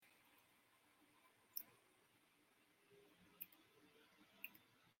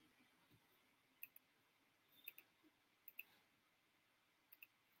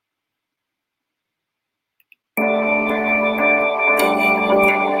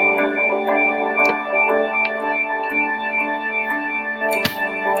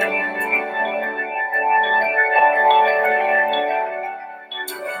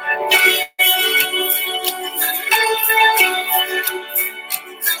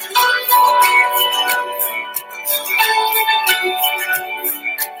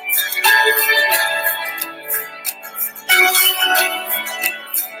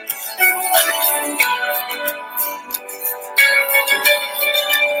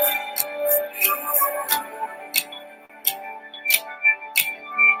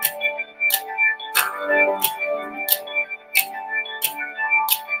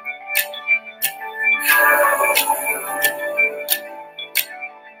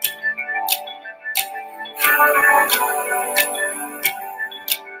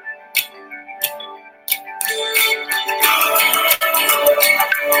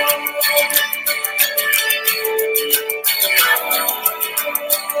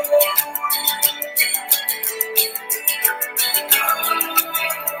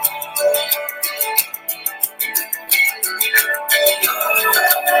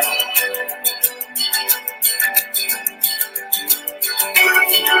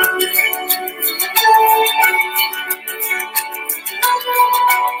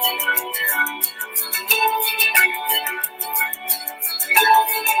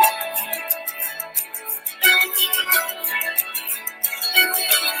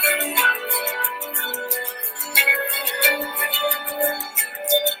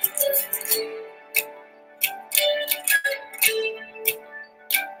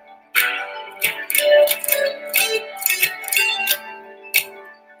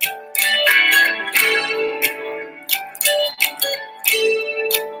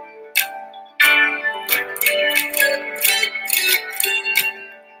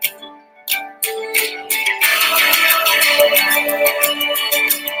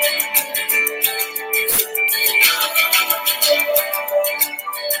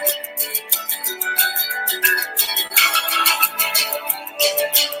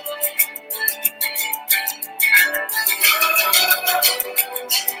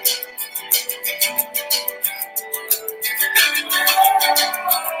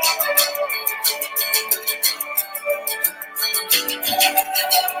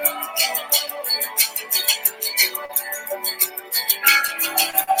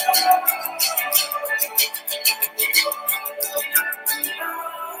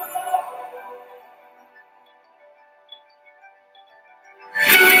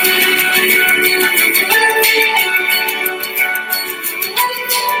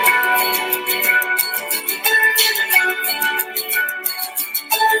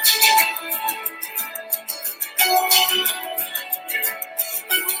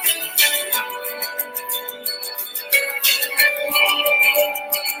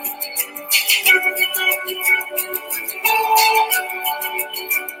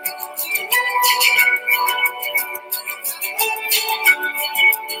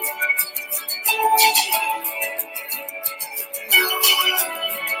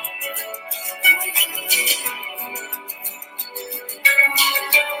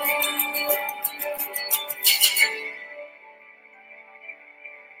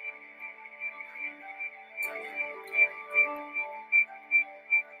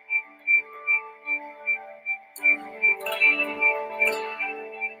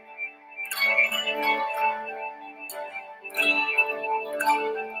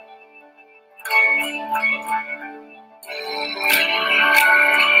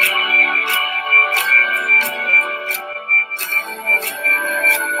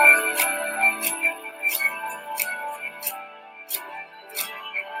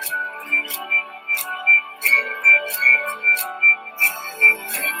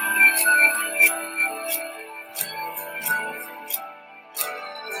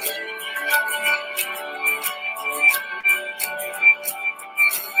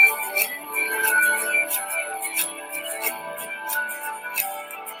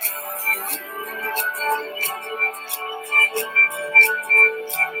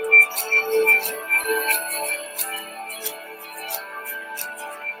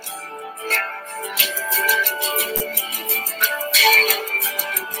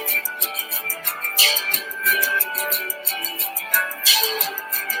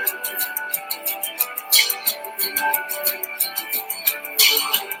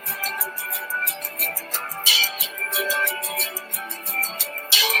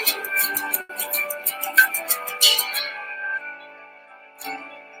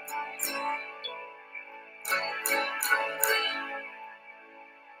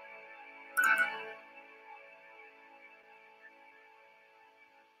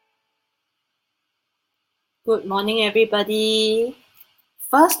Good morning, everybody.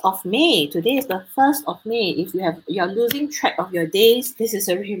 1st of May. Today is the 1st of May. If you're losing track of your days, this is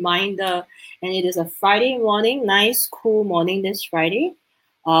a reminder. And it is a Friday morning, nice, cool morning this Friday.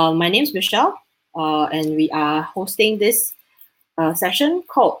 My name is Michelle, and we are hosting this session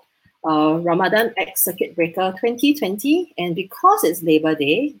called Ramadan X Circuit Breaker 2020. And because it's Labor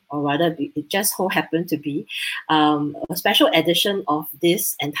Day, or rather it just so happened to be a special edition of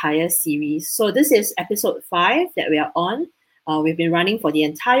this entire series. So this is episode 5 that we are on. We've been running for the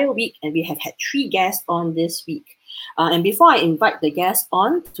entire week, and we have had 3 guests on this week. And before I invite the guests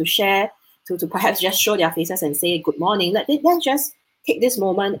on to share, to perhaps just show their faces and say good morning, let's just take this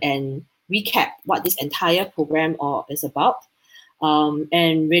moment and recap what this entire program is about,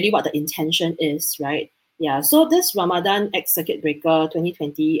 and really what the intention is, right? Yeah, so this Ramadan X Circuit Breaker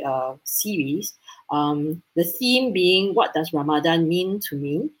 2020 series, the theme being what does Ramadan mean to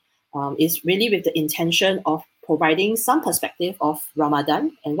me, is really with the intention of providing some perspective of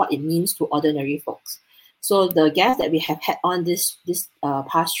Ramadan and what it means to ordinary folks. So the guests that we have had on this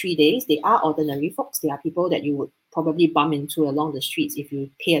past 3 days, they are ordinary folks. They are people that you would probably bump into along the streets if you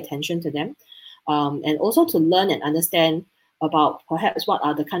pay attention to them. And also to learn and understand about perhaps what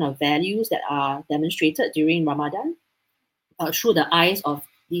are the kind of values that are demonstrated during Ramadan through the eyes of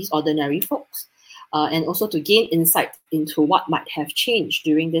these ordinary folks. And also to gain insight into what might have changed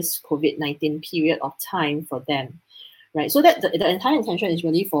during this COVID-19 period of time for them. Right, so that the entire intention is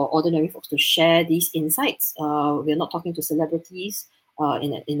really for ordinary folks to share these insights. We're not talking to celebrities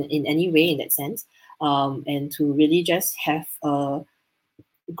in any way in that sense, and to really just have a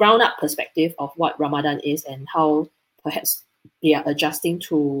ground up perspective of what Ramadan is and how perhaps they are adjusting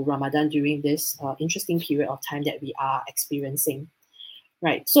to Ramadan during this interesting period of time that we are experiencing.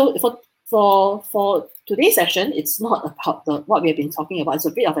 Right, so for today's session, it's not about what we have been talking about. It's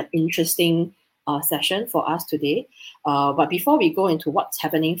a bit of an interesting session for us today. But before we go into what's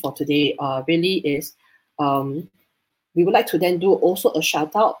happening for today, really is we would like to then do also a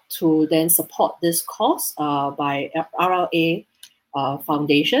shout out to then support this cause by RLA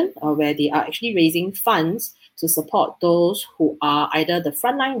Foundation, where they are actually raising funds to support those who are either the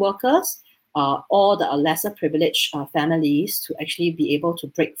frontline workers or the lesser privileged families to actually be able to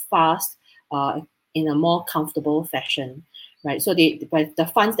break fast in a more comfortable fashion. Right, so by the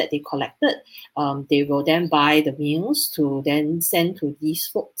funds that they collected, they will then buy the meals to then send to these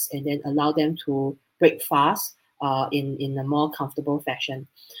folks and then allow them to break fast in a more comfortable fashion.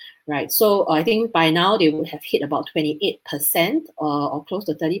 Right, so I think by now they would have hit about 28% or close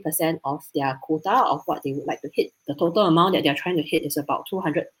to 30% of their quota of what they would like to hit. The total amount that they're trying to hit is about $2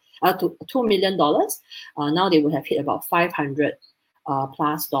 million. Now they would have hit about $500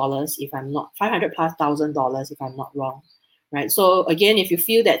 plus dollars if I'm not $500 plus $1,000 if I'm not wrong. Right. So again, if you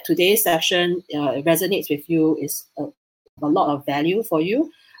feel that today's session resonates with you, is a lot of value for you,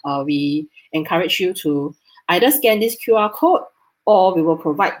 we encourage you to either scan this QR code or we will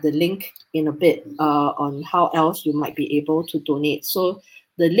provide the link in a bit on how else you might be able to donate. So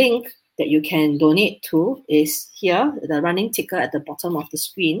the link that you can donate to is here, the running ticker at the bottom of the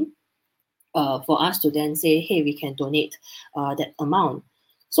screen, for us to then say, hey, we can donate that amount.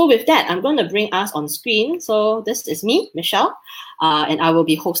 So with that, I'm going to bring us on screen. So this is me, Michelle, and I will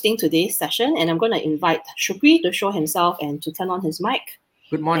be hosting today's session. And I'm going to invite Shukri to show himself and to turn on his mic.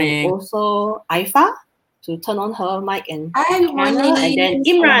 Good morning. And also Aifa to turn on her mic and camera. And then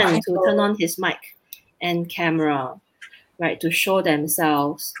Imran to turn on his mic and camera, right, to show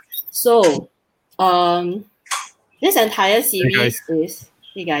themselves. So this entire series is,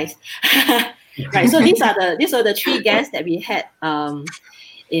 hey guys, right. So these are the 3 guests that we had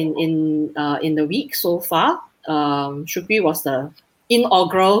in the week so far. Shukri was the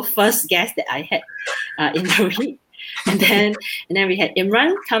inaugural first guest that I had in the week. And then we had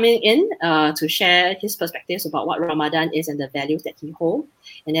Imran coming in to share his perspectives about what Ramadan is and the values that he holds.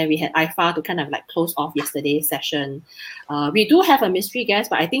 And then we had Aifa to kind of like close off yesterday's session. We do have a mystery guest,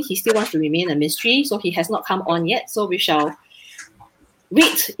 but I think he still wants to remain a mystery, so he has not come on yet. So we shall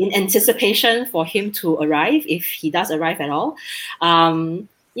wait in anticipation for him to arrive, if he does arrive at all.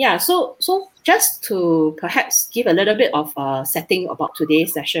 Yeah, so just to perhaps give a little bit of a setting about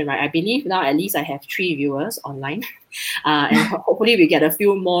today's session, right? I believe now at least I have 3 viewers online, and hopefully we get a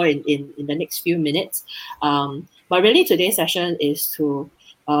few more in the next few minutes. But really today's session is to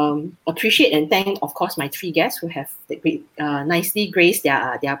appreciate and thank, of course, my 3 guests who have nicely graced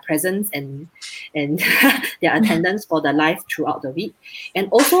their presence and their attendance for the live throughout the week, and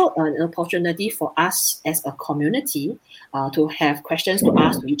also an opportunity for us as a community to have questions to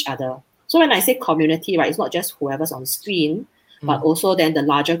ask to each other. So when I say community, right, it's not just whoever's on screen, but also then the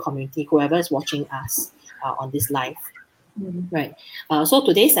larger community, whoever is watching us on this live. Right. So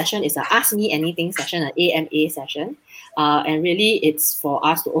today's session is a Ask Me Anything session, an AMA session. And really it's for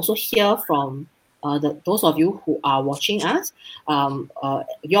us to also hear from those of you who are watching us,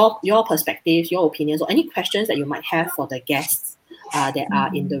 your perspectives, your opinions, or any questions that you might have for the guests that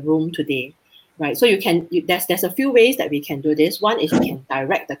are in the room today. Right, so there's a few ways that we can do this. One is you can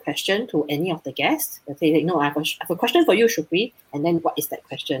direct the question to any of the guests. Say, no, I have a question for you, Shukri, and then what is that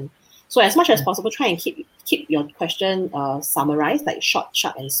question? So as much as possible, try and keep your question summarized, like short,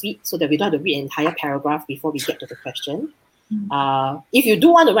 sharp, and sweet, so that we don't have to read an entire paragraph before we get to the question. If you do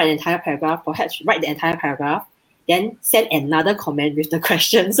want to write an entire paragraph, perhaps write the entire paragraph, then send another comment with the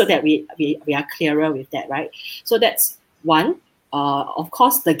question so that we are clearer with that, right? So that's one. Of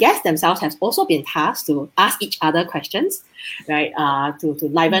course, the guests themselves have also been tasked to ask each other questions, right? To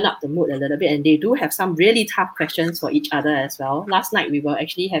liven up the mood a little bit, and they do have some really tough questions for each other as well. Last night we were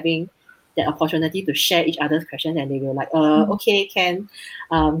actually having that opportunity to share each other's questions, and they were like, okay, can,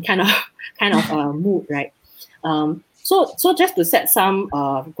 kind of mood, right? So just to set some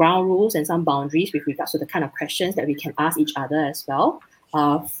ground rules and some boundaries with regards to the kind of questions that we can ask each other as well.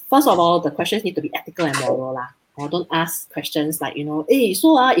 First of all, the questions need to be ethical and moral lah. Or don't ask questions like, hey,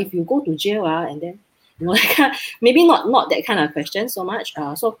 so if you go to jail and then, maybe not that kind of question so much.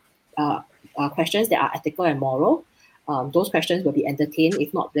 Questions that are ethical and moral, those questions will be entertained.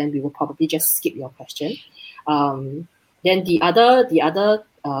 If not, then we will probably just skip your question. Then the other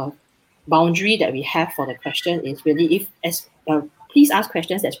boundary that we have for the question is really please ask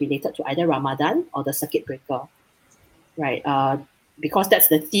questions that's related to either Ramadan or the circuit breaker, right? Because that's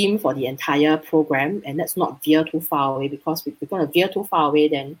the theme for the entire program, and let's not veer too far away, because if we're going to veer too far away,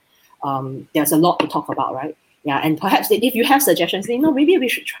 then there's a lot to talk about, right? Yeah, and perhaps if you have suggestions, maybe we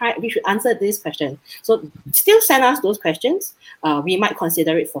should answer this question. So still send us those questions. We might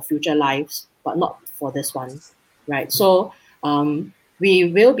consider it for future lives, but not for this one, right? So we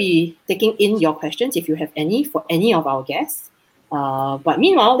will be taking in your questions if you have any for any of our guests. But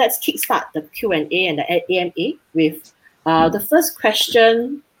meanwhile, let's kickstart the Q&A and the AMA with the first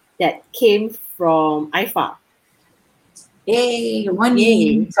question that came from Aifa. Hey, good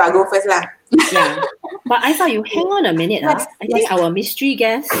morning. So I'll go first lah. Yeah. But Aifa, you hang on a minute. I think our mystery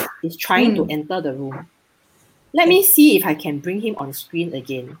guest is trying to enter the room. Let me see if I can bring him on screen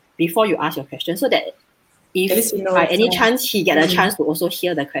again before you ask your question, so that if by any chance he get a chance to also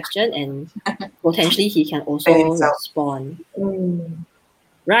hear the question, and potentially he can also respond.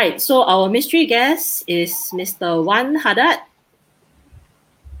 Right, so our mystery guest is Mr. Wan Haddad,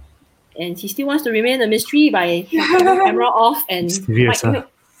 and he still wants to remain a mystery by having the camera off and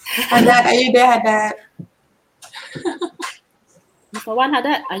Haddad, are you there, Haddad? Mr. Wan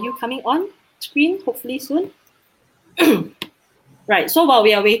Haddad, are you coming on screen? Hopefully soon. Right, so while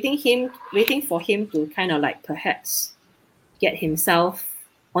we are waiting for him to kind of like perhaps get himself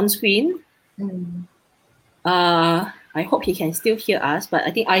on screen, I hope he can still hear us, but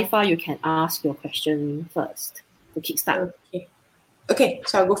I think Aifa, you can ask your question first to kickstart. Okay,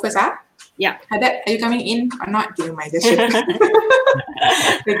 so I'll go first, Yeah. Haddad, are you coming in or not? Give my gesture.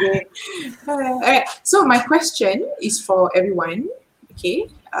 Okay. Alright, so my question is for everyone. Okay.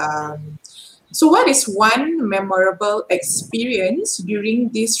 So what is one memorable experience during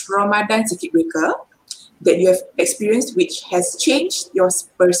this Ramadan circuit breaker that you have experienced which has changed your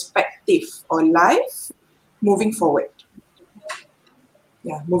perspective on life moving forward?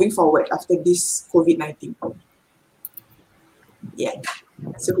 Yeah, moving forward after this COVID-19. Yeah,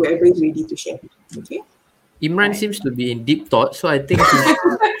 so whoever is ready to share. Okay. Imran seems to be in deep thought, so I think.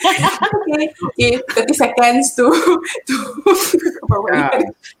 Okay, 30 seconds to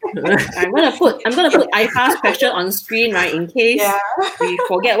I'm gonna put Aifa's question on screen, right, in case we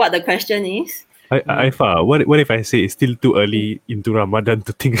forget what the question is. Aifa, what if I say it's still too early into Ramadan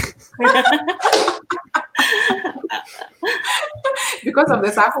to think? Because of the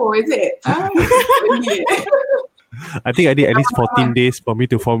sahur, is it? I think I need at least 14 days for me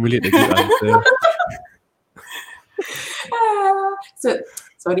to formulate a good answer. So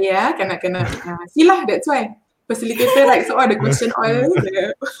sorry kena see lah, that's why facilitator writes all the question all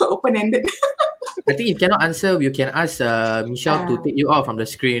open-ended. I think if cannot answer, you can ask Michelle to take you out from the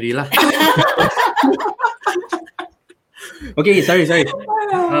screen already lah. Okay, sorry.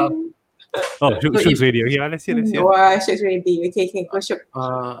 Shook's ready. Okay, let's see. Wow, Shook's ready. Okay, go Shook.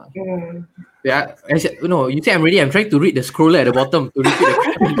 Yeah, you say I'm ready. I'm trying to read the scroller at the bottom to repeat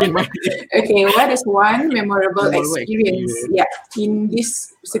the question. Okay, what is one memorable experience in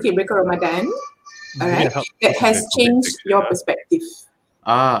this circuit breaker Ramadan, alright, that has changed your perspective?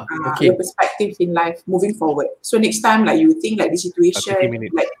 Okay. Your perspective in life moving forward. So next time, like you think like the situation,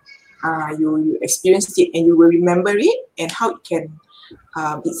 like you experienced it and you will remember it, and how it can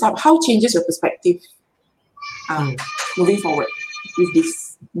how changes your perspective moving forward with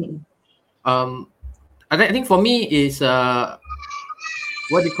this. I think for me is what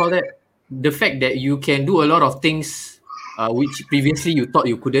do you call that? The fact that you can do a lot of things which previously you thought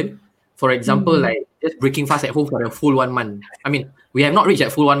you couldn't. For example, like just breaking fast at home for a full 1 month. I mean, we have not reached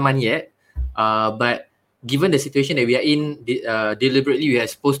that full 1 month yet, but given the situation that we are in, deliberately we are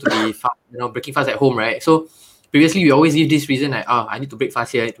supposed to be breaking fast at home, right? So previously we always give this reason like, I need to break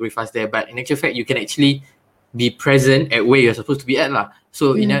fast here, I need to break fast there. But in actual fact, you can actually be present at where you're supposed to be at lah.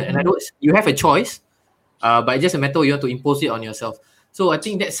 So in other words, you have a choice but it's just a matter you want to impose it on yourself. So I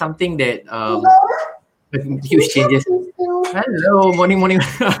think that's something that huge changes. Hello, morning. Morning.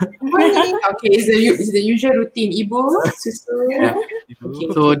 Okay, it's the usual routine. Ibu, susu. Yeah. Okay.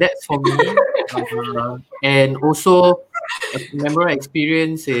 So that's for me. And also, a memorable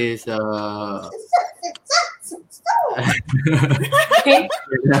experience is Okay.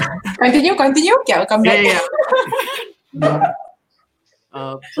 Continue. Okay, I'll come back. yeah.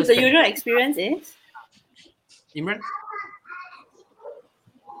 So the usual experience is? Imran?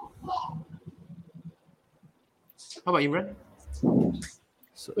 How about Imran? Yeah,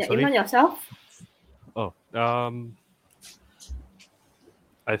 Sorry? Iman, yourself? Oh,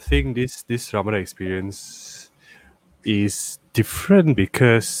 I think this Ramadan experience is different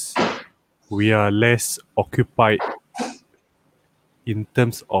because we are less occupied in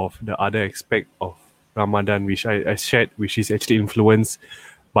terms of the other aspect of Ramadan, which I shared, which is actually influenced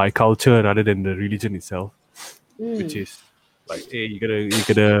by culture rather than the religion itself, which is like, hey, you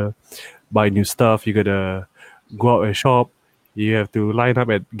gotta buy new stuff, you gotta go out and shop, you have to line up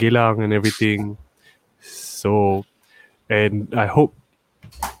at Geylang and everything. So, and I hope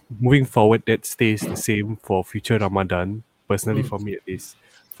moving forward that stays the same for future Ramadan. Personally, for me at least.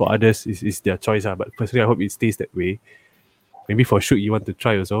 For others, is their choice. But personally, I hope it stays that way. Maybe for Shoot, you want to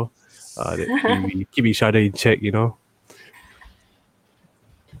try also. That we keep each other in check, you know.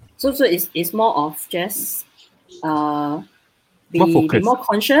 So it's more of just be focused. more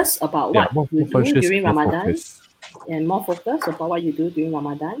conscious about what you do during Ramadan, focused. and more focused about what you do during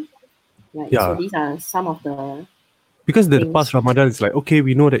Ramadan. Right. Yeah. So these are some of the Because the things. past Ramadan is like, okay,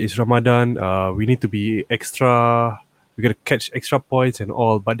 we know that it's Ramadan, we need to be extra, we gotta catch extra points and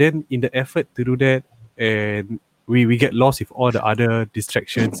all. But then in the effort to do that, and we get lost with all the other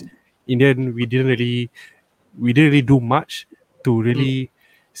distractions, in the end we didn't really do much to really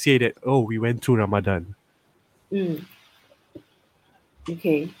say that, oh, we went through Ramadan.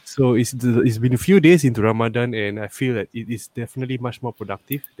 Okay. So it's been a few days into Ramadan, and I feel that it is definitely much more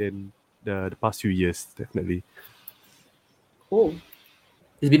productive than the past few years, definitely. Oh.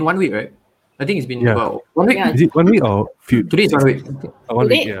 It's been 1 week, right? I think it's been Yeah. about 1 week. Yeah. Is it 1 week or few? Today is 1 week. 1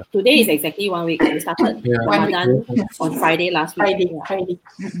 week, yeah. Today is exactly 1 week. We started Yeah. Ramadan on Friday last week. Friday.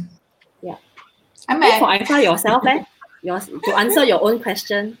 Yeah. I'm For at Aifa yourself, to answer your own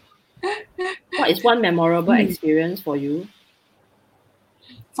question, what is one memorable experience for you?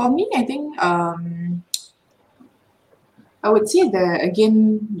 For me, I think I would say the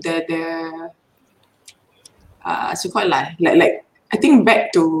so called like I think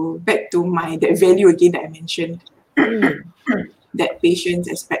back to my that value again that I mentioned, that patience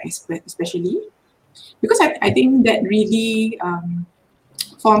aspect especially, because I think that really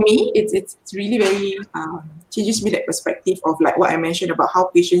for me it's really very changes me that perspective of like what I mentioned about how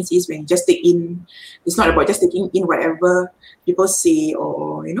patience is when just take in. It's not about just taking in whatever people say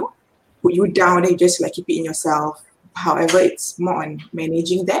or put you down and you just like keep it in yourself. However, it's more on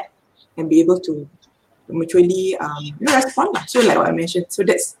managing that and be able to mutually respond. So like what I mentioned, so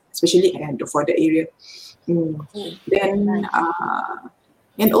that's especially for the area. Then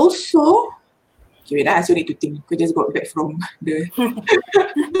and also, okay, wait, I still need to think. I just got back from the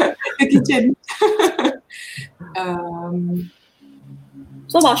the kitchen.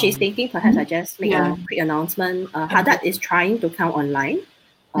 So while she's thinking, perhaps I just make a quick announcement. Haddad is trying to come online.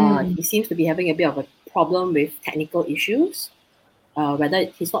 He seems to be having a bit of a problem with technical issues. Whether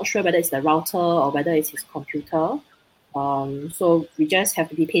he's not sure whether it's the router or whether it's his computer. So we just have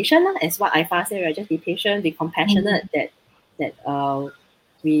to be patient. As what Aifa said, right? Just be patient, be compassionate that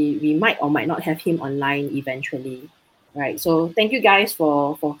we might or might not have him online eventually. Right. So thank you guys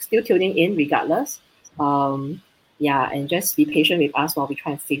for still tuning in regardless. And just be patient with us while we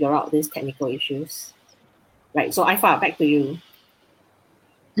try and figure out these technical issues. Right. So Aifa, back to you.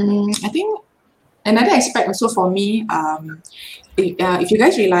 I think another aspect also for me, if you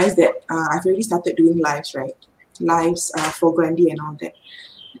guys realize that I've already started doing lives, right? Lives for Grandi and all that.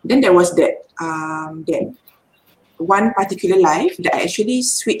 Then there was that one particular live that I actually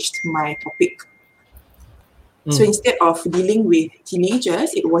switched my topic. So instead of dealing with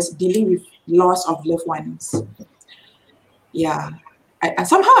teenagers, it was dealing with loss of loved ones. Yeah. I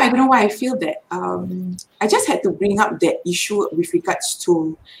somehow, I don't know why I feel that I just had to bring up that issue with regards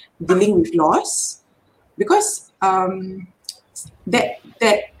to dealing with loss, because that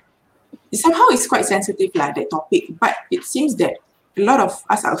somehow is quite sensitive, like that topic. But it seems that a lot of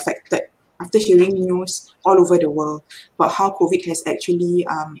us are affected after hearing news all over the world about how COVID has actually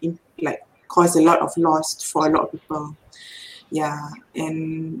caused a lot of loss for a lot of people. Yeah,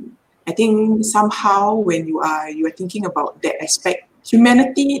 and I think somehow when you are thinking about that aspect, the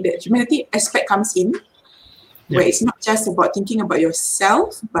humanity aspect comes in, where it's not just about thinking about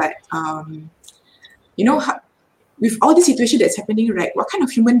yourself, but you know, with all the situation that's happening, right? What kind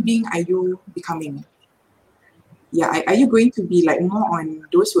of human being are you becoming? Yeah, are you going to be like more on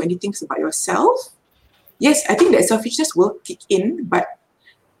those who only thinks about yourself? Yes, I think that selfishness will kick in, but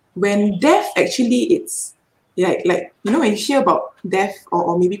when death actually, it's like you know, when you hear about death,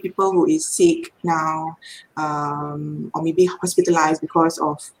 or maybe people who is sick now, or maybe hospitalized because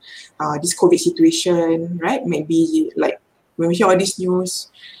of this COVID situation, right? Maybe like when we hear all this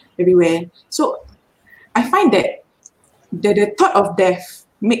news everywhere. So I find that the thought of death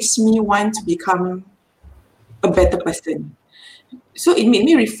makes me want to become a better person. So it made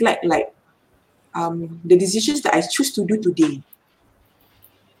me reflect like the decisions that I choose to do today.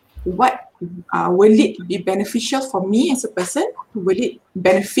 What will it be beneficial for me as a person? Will it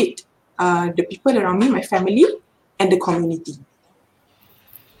benefit the people around me, my family, and the community?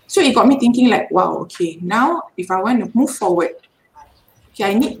 So it got me thinking like, wow, okay, now if I want to move forward, okay,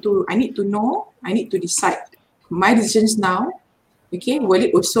 I need to know, I need to decide my decisions now. Okay, will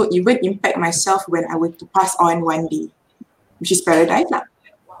it also even impact myself when I were to pass on one day, which is paradise lah.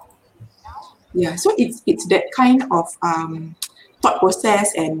 Yeah, so it's that kind of thought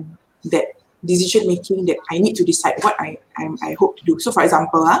process and that decision making that I need to decide what I hope to do. So for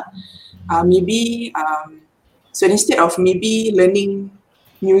example, maybe so instead of maybe learning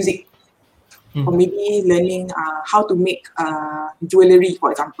music, or maybe learning how to make jewelry,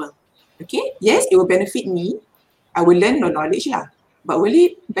 for example. Okay, yes, it will benefit me. I will learn the knowledge lah. But will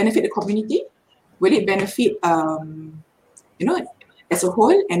it benefit the community? Will it benefit you know, as a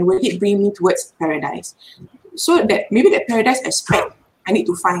whole, and will it bring me towards paradise? So that maybe that paradise aspect I need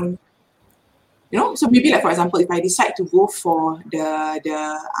to find, you know. So maybe like for example, if I decide to go for the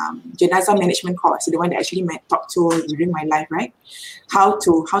Janazah management course, the one that I actually talked to during my life, right? How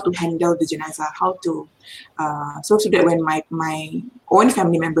to handle the Janazah, how to so that when my own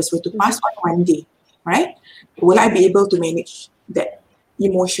family members were to pass on one day, right? Will I be able to manage that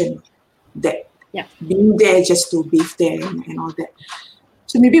emotion, that being there just to be there and all that?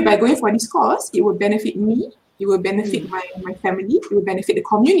 So maybe by going for this course, it will benefit me, it will benefit my family, it will benefit the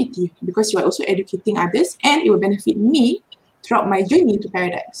community, because you are also educating others, and it will benefit me throughout my journey to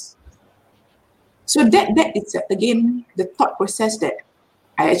paradise. So that is again the thought process that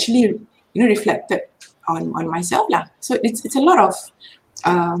I actually reflected on myself lah. So it's a lot of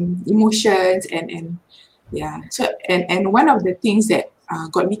emotions and yeah. So and one of the things that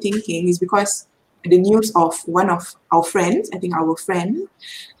got me thinking is because the news of one of our friends, I think our friend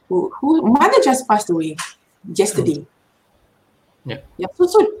who mother just passed away yesterday. Yeah.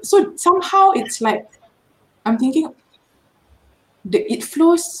 So somehow it's like I'm thinking it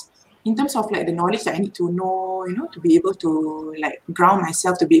flows in terms of like the knowledge that I need to know, to be able to like ground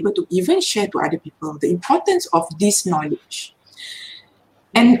myself, to be able to even share to other people the importance of this knowledge.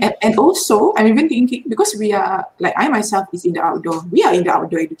 And also I'm even thinking, because we are like, I myself is in the outdoor, we are in the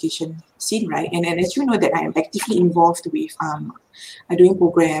outdoor education scene, right? And as you know that I am actively involved with doing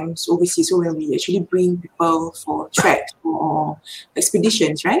programs overseas. So when we actually bring people for treks or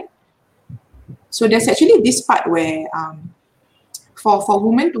expeditions, right? So there's actually this part where for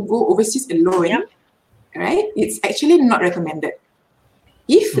women to go overseas alone, right? It's actually not recommended.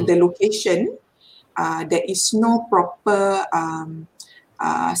 If the location there is no proper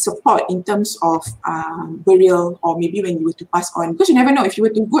support in terms of burial, or maybe when you were to pass on, because you never know, if you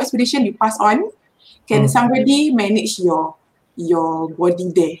were to go expedition, you pass on, can somebody manage your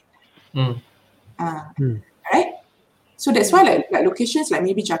body there? Right? So that's why like locations like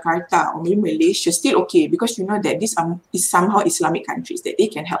maybe Jakarta or maybe Malaysia still okay, because you know that this is somehow Islamic countries that they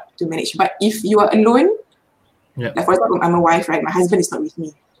can help to manage. But if you are alone, like for example, I'm a wife, right? My husband is not with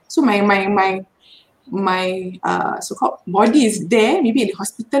me, so my so-called body is there, maybe in the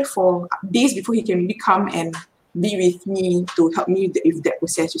hospital for days before he can maybe come and be with me to help me with that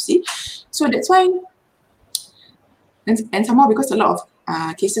process, you see. So that's why, and somehow because a lot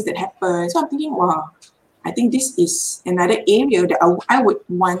of cases that happen, so I'm thinking, wow, I think this is another area that I would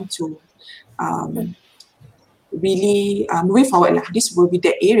want to really moving forward lah. This will be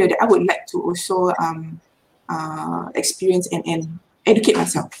the area that I would like to also experience and educate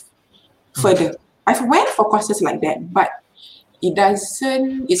myself further. I've went for courses like that, but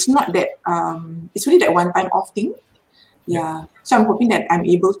it's not that, it's really that one-time off thing. Yeah. So I'm hoping that I'm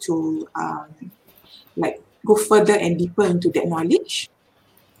able to like go further and deeper into that knowledge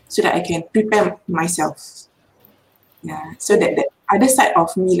so that I can prepare myself. Yeah. So that the other side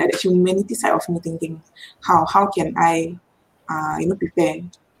of me, like the humanity side of me, thinking, how can I prepare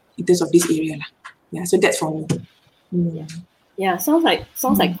in terms of this area lah. Yeah. So that's for me. Yeah, sounds like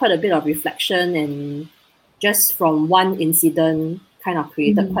quite a bit of reflection and just from one incident kind of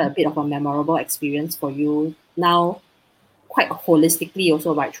created quite a bit of a memorable experience for you. Now, quite holistically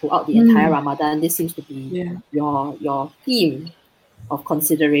also, right, throughout the entire Ramadan, this seems to be your theme of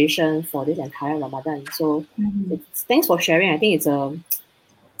consideration for this entire Ramadan. So thanks for sharing. I think it's a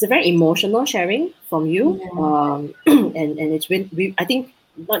very emotional sharing from you. And it's really, I think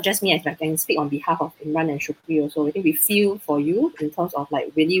not just me, I can speak on behalf of Imran and Shukri also. I think we feel for you in terms of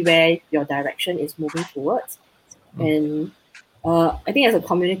like really where your direction is moving towards. And I think as a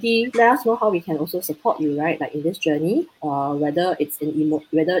community, let us know how we can also support you, right? Like in this journey, whether it's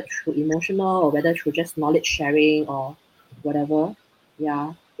whether through emotional or whether through just knowledge sharing or whatever.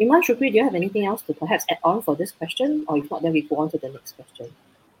 Yeah. Imran, Shukri, do you have anything else to perhaps add on for this question? Or if not, then we go on to the next question.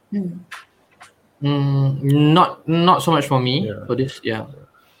 Not so much for me for this. Yeah.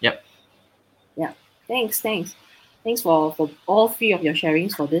 Thanks for all three of your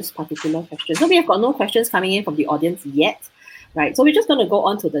sharings for this particular question. So we have got no questions coming in from the audience yet, right? So we're just going to go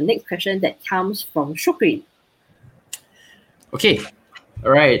on to the next question that comes from Shukri. Okay.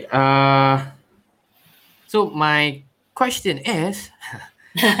 All right. So my question is,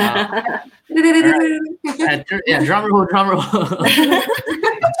 drum roll.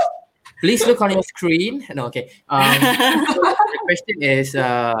 Please look on your screen. No, okay. The question is,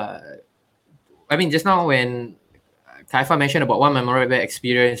 I mean, just now when Kaifa mentioned about one memorable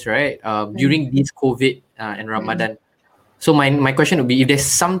experience, right? During this COVID and Ramadan. So my question would be, if there's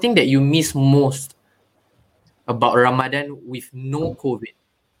something that you miss most about Ramadan with no COVID,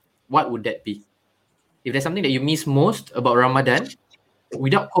 what would that be? If there's something that you miss most about Ramadan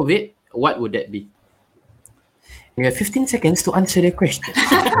without COVID, what would that be? You have 15 seconds to answer the question.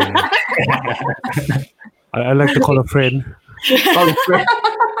 I like to call a friend. Call a friend.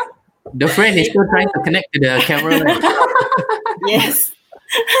 The friend is still trying to connect to the camera. Right? Yes.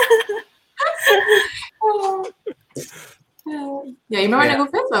 You might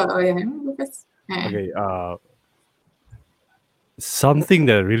want to go first, or you want to go first? Okay. Something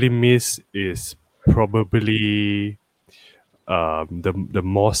that I really miss is probably the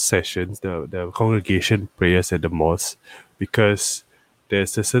mosque sessions, the congregation prayers at the mosque, because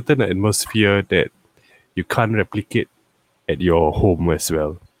there's a certain atmosphere that you can't replicate at your home as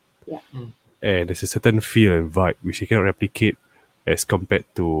well. Yeah. And there's a certain feel and vibe which you can replicate as compared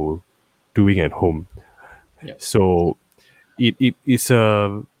to doing at home. Yeah. So I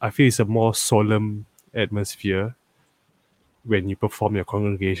feel it's a more solemn atmosphere when you perform your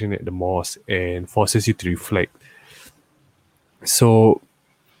congregation at the mosque and forces you to reflect. So,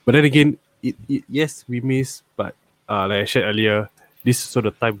 but then again, yes, we miss, but like I shared earlier, this is sort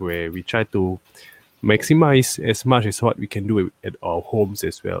of time where we try to maximize as much as what we can do at our homes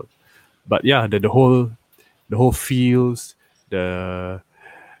as well. But yeah, the whole feels, the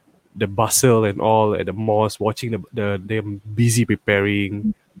bustle and all at the mosque, watching them busy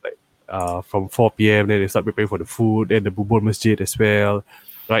preparing, like from 4 p.m. then they start preparing for the food, and the Bubur Masjid as well,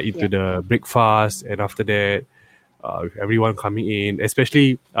 right into the breakfast, and after that, everyone coming in,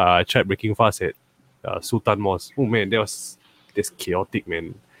 especially tried breaking fast at Sultan Mosque. Oh man, that's chaotic,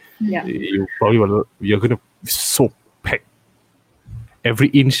 man. Yeah. You're gonna be so packed. Every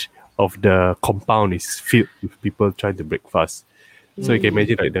inch of the compound is filled with people trying to break fast. So you can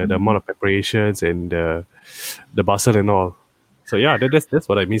imagine like the amount of preparations and the bustle and all. So yeah, that's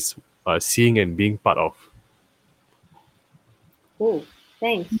what I miss seeing and being part of. Oh,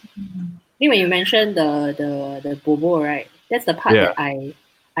 thanks. I think when you mentioned the bobo, right? That's the part that I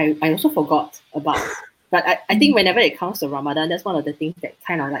also forgot about. But I think whenever it comes to Ramadan, that's one of the things that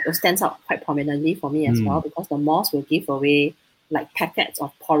kind of like stands out quite prominently for me as well, because the mosque will give away like packets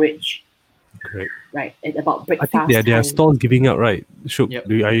of porridge. Correct. Right, at about breakfast. I think there are stalls giving out, right? Shuk, Yep.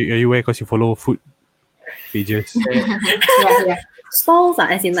 are you aware because you follow food pages? Stalls are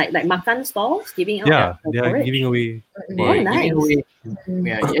as in like makan stalls giving out. They are porridge. giving away. Oh, nice. Giving away,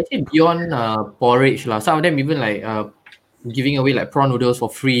 actually beyond porridge lah. Some of them even like giving away like prawn noodles for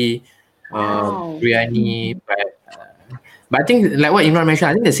free, biryani. But I think like what Imran mentioned,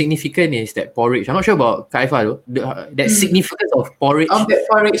 I think the significance is that porridge. I'm not sure about Kaifa though. That significance of porridge. Of that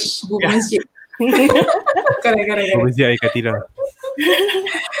porridge, Masjid. Correct. Masjid Air Kartira.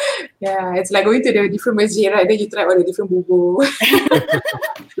 Yeah, it's like going to the different masjid, right? Then you try all the different bubur.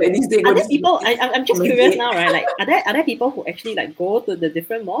 Like this day. Are there people? I'm just curious now, right? Like, are there people who actually like go to the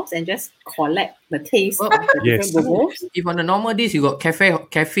different mosques and just collect the taste of the different buburs? If on the normal days you got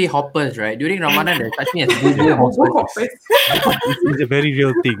cafe hoppers, right? During Ramadan there's such thing as bubur hoppers. It's a very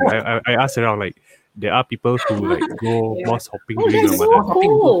real thing. I asked around, like there are people who like go mosque hopping during that's Ramadan. so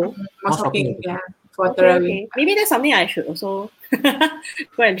cool. Mosque hopping, yeah. For Okay. Maybe that's something I should also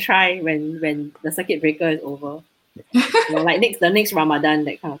Go and try when the circuit breaker is over. Like the next Ramadan,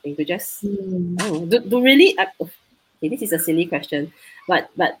 that kind of thing. To just do really. Okay, this is a silly question, but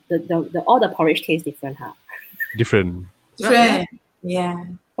the all the porridge tastes different, huh? Different. Different. Yeah.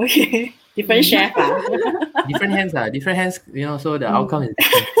 Okay, different chef. Different hands, so the outcome is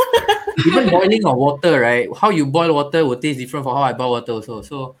different. Even boiling of water, right? How you boil water will taste different from how I boil water also.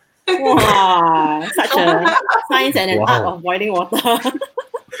 So wow, such a science and an art of boiling water.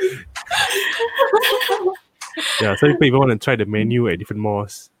 Yeah, some people even want to try the menu at different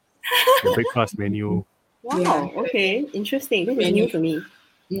malls. The breakfast menu. Wow, okay, interesting. This is new to me.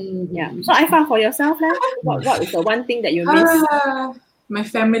 Mm-hmm. Yeah. So Aifah, for yourself, what is the one thing that you miss? My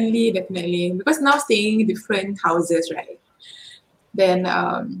family, definitely. Because now staying in different houses, right? Then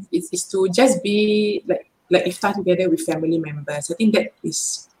it's to just be like iftar together with family members. I think that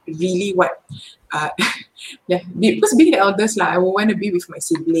is really what because being the eldest, I would want to be with my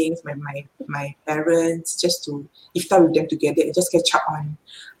siblings, my parents, just to iftar with them together and just catch up on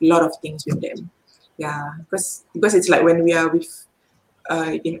a lot of things with them. Yeah, because it's like when we are with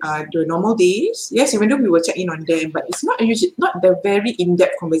in the normal days, yes, even though we will check in on them, but it's not usually not the very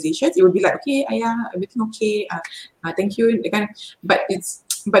in-depth conversations. It will be like, okay, Ayah, everything okay? Thank you. But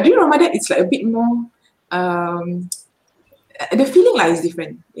during Ramadan, it's like a bit more. The feeling is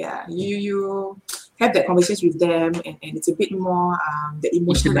different. Yeah, you have that conversation with them, and it's a bit more the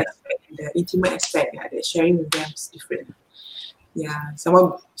emotional aspect, the intimate aspect. Yeah, the sharing with them is different. Yeah,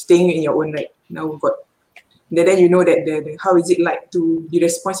 someone staying in your own right now, we've got. Then you know that the how is it like to be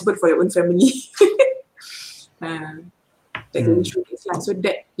responsible for your own family. Going through this life. So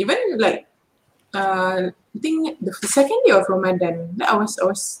that even like I think the second day of Ramadan, I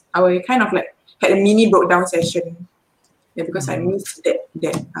kind of like had a mini broke down session. Yeah, because I missed that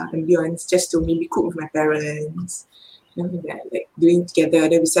ambience, just to maybe cook with my parents. Like doing together,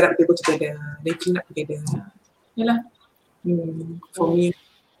 then we set up the table together, then clean up together. Yeah. For me.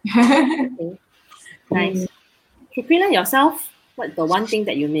 Okay. Nice. Shukrina, yourself, what's the one thing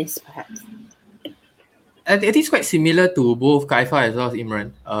that you miss, perhaps? I think it's quite similar to both Kaifa as well as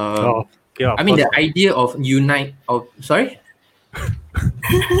Imran. Yeah. I mean, the idea of sorry?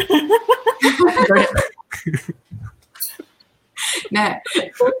 Sorry. Nah.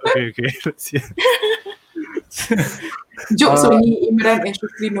 Okay. Let's see. Jokes only Imran and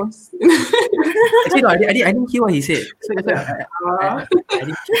Shukri knows. Actually, no, I didn't hear what he said. So I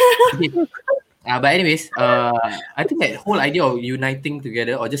didn't. But anyways, I think that whole idea of uniting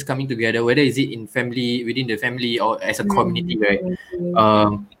together or just coming together, whether is it within the family or as a community, right?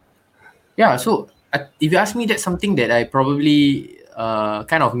 So if you ask me, that's something that I probably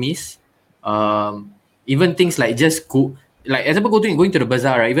kind of miss. Even things like just go, like example, going to the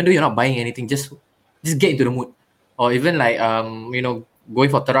bazaar, right? Even though you're not buying anything, just get into the mood. Or even like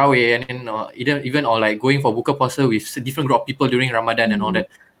going for Tarawih and then even like going for buka puasa with different group of people during Ramadan and all that.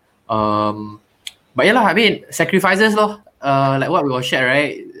 But yeah, I mean, sacrifices like what we all shared,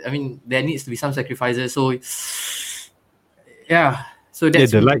 right? I mean, there needs to be some sacrifices. So yeah, so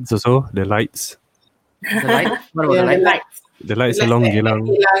that's the lights also. The lights. The light. What about the light? The lights along Geylang.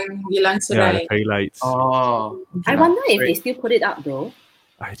 Geylang Serai. The fairy lights. Oh, I wonder if they still put it up though.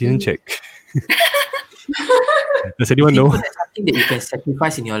 I didn't check. Does anyone know? That's something that you can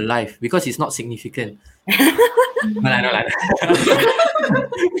sacrifice in your life because it's not significant. No.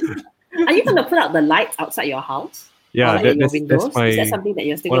 Are you going to put out the lights outside your house? Yeah, or like that's is that something that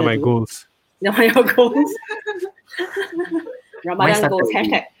you're still one of going my to do? goals. One of your goals. Ramadan goals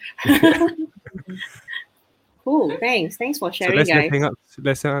hashtag. Cool. Thanks for sharing, so guys.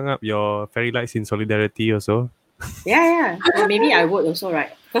 Let's hang up your fairy lights in solidarity also. Yeah. Well, maybe I would also,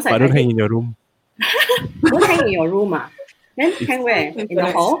 right? Because But don't hang in your room. Don't hang in your room, Then hang where? In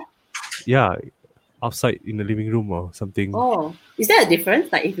the hall? Yeah, outside in the living room or something. Oh, is there a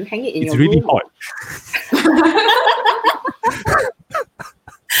difference? Like if you hang it in it's your really room? hot.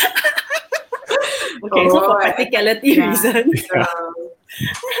 Okay, so for practicality reasons.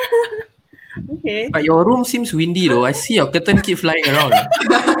 Okay. But your room seems windy though. I see your curtain keep flying around.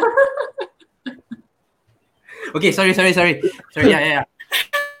 Okay, sorry. Yeah.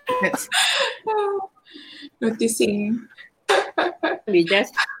 That's... Noticing. We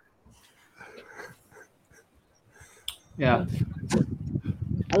just Yeah.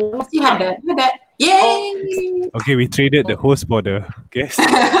 You had that. Yay! Okay, we traded the host for the guest.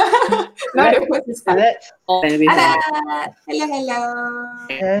 Now the host is Alex. Hello.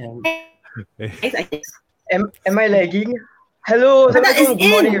 Am I lagging? Hello, is good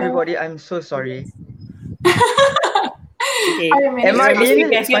morning, in. everybody. I'm so sorry. Okay. Am I in?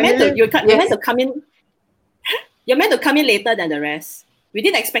 You're meant to come in. You're meant to come in later than the rest. We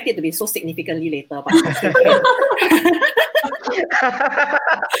didn't expect it to be so significantly later, but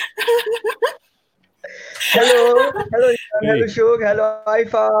Hello, hello Shuk, hello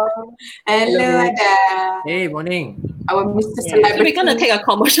Haifa. Hello, Ada. Hey, morning. Our Mr. yeah. So Celebrity. we're gonna take a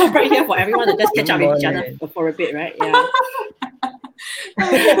commercial break here for everyone to just catch up with each other Morning. for a bit, right? Yeah.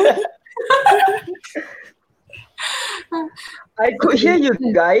 I could hear you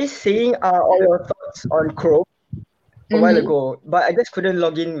guys saying all your thoughts on Chrome a while ago, but I just couldn't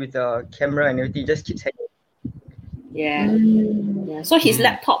log in with the camera and everything. Just keeps hanging. Yeah. Yeah. So his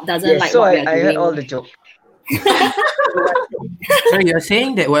laptop doesn't Yes, like so what we I are heard doing. all the jokes. So you're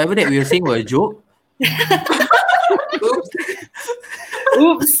saying that whatever that we were saying was a joke?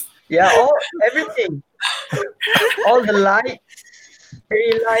 Oops. Yeah, everything. All the lights,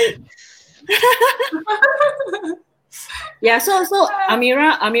 fairy lights. Yeah, so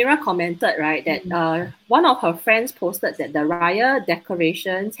Amira commented, right, that one of her friends posted that the Raya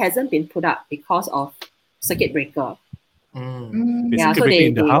decorations hasn't been put up because of circuit breaker. Mm. Is Yeah, it so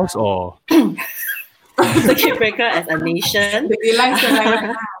in the they- house or? Circuit breaker as a nation. They realize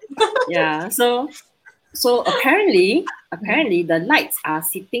that Yeah, so apparently the lights are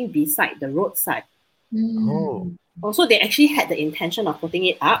sitting beside the roadside. Oh, Also, they actually had the intention of putting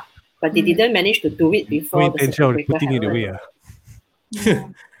it up, but they didn't manage to do it no before the intention circuit of breaker putting it happened. away.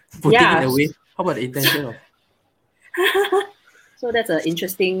 Putting Yeah. it away. How about the intention of? So that's an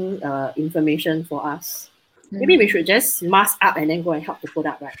interesting information for us. Maybe we should just mask up and then go and help to put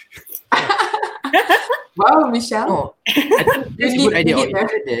up, right? Wow, Michelle. No, I think that's a good idea. Or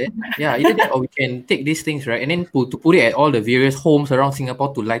either that, or we can take these things, right, and then to put it at all the various homes around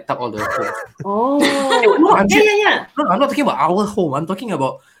Singapore to light up all the homes. Oh, I'm yeah. No, I'm not talking about our home. I'm talking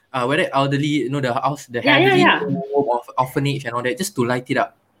about whether elderly, the house, the Yeah, elderly yeah. home of orphanage and all that, just to light it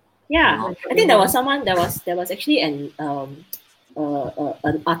up. Yeah, I think there was actually an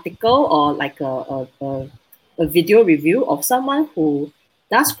article or like a video review of someone who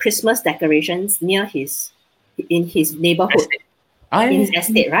does Christmas decorations in his neighborhood, in his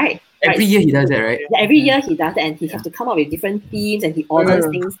estate, right? Every year he does that, right? Yeah, every year he does that, and he has to come up with different themes, and he orders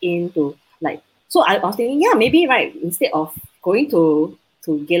things into like. So I was thinking, yeah, maybe right, instead of going to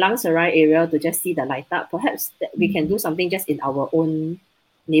Geylang Serai area to just see the light up, perhaps that we can do something just in our own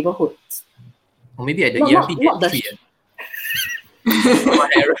neighborhoods. Or maybe at the Not ERP the tree.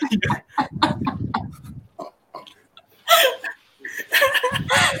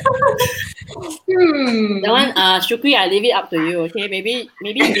 That one, Shukri, I leave it up to you. Okay, maybe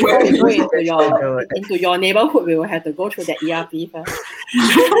before we go into your neighborhood, we will have to go through the ERP first.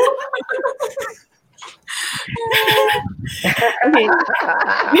 Okay,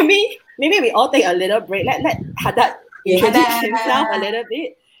 maybe we all take a little break. Let Haddad introduce himself a little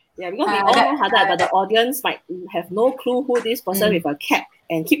bit. Yeah, because we all know Haddad, but the audience might have no clue who this person with a cap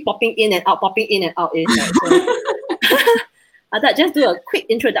and keep popping in and out is. Right? So, Haddad, just do a quick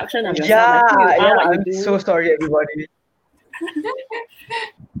introduction of yourself. Like who you are, what you I'm do. so sorry, everybody.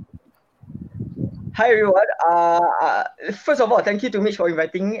 Hi everyone. First of all, thank you to Mitch for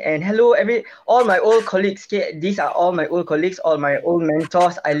inviting me, and hello all my old colleagues. Okay, these are all my old colleagues, all my old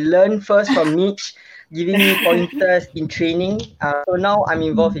mentors. I learned first from Mitch, giving me pointers in training. So now I'm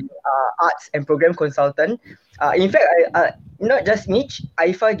involved in arts and program consultant. In fact, I not just Mitch,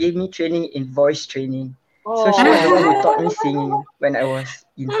 Aifa gave me training in voice training. So she was the one who taught me singing when I was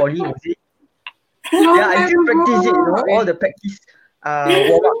in poly. Was it? Yeah, I still practice it. All the practice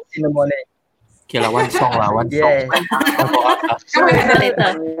warm-ups in the morning. Okay, one song. Yes.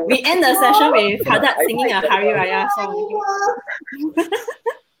 Later. We end the session with Haddad singing a Hari Raya song.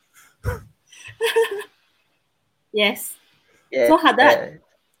 Yes. Yeah. So Haddad,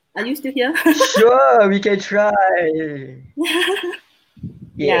 are you still here? Sure, we can try.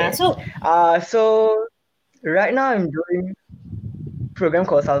 Yeah. So So right now I'm doing program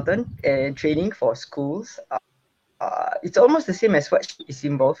consultant and training for schools. It's almost the same as what she is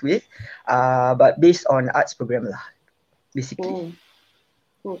involved with, but based on arts program lah, basically.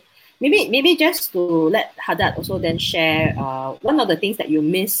 Cool. Maybe just to let Haddad also then share one of the things that you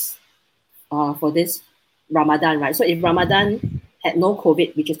miss for this Ramadan, right? So if Ramadan had no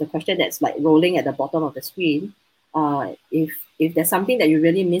COVID, which is the question that's like rolling at the bottom of the screen, if there's something that you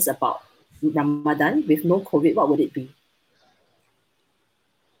really miss about Ramadan with no COVID, what would it be?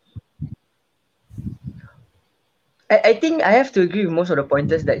 I think I have to agree with most of the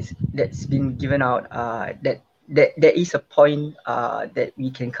pointers that's been given out. That there is a point that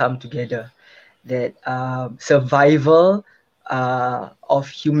we can come together. That survival of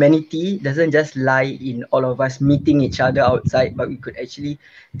humanity doesn't just lie in all of us meeting each other outside, but we could actually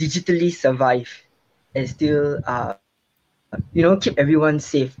digitally survive and still keep everyone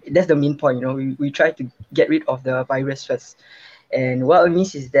safe. That's the main point. We try to get rid of the virus first. And what I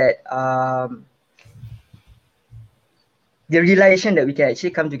miss is that the realization that we can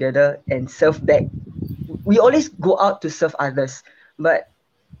actually come together and serve back. We always go out to serve others, but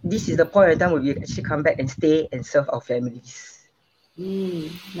this is the point in time where we actually come back and stay and serve our families.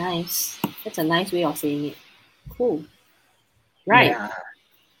 Nice. That's a nice way of saying it. Cool. Right. Yeah.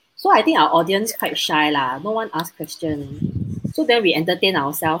 So I think our audience quite shy lah. No one asked questions. So then we entertain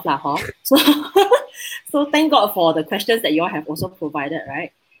ourselves lah, huh? So thank God for the questions that you all have also provided,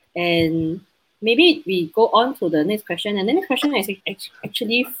 right? And maybe we go on to the next question. And the next question is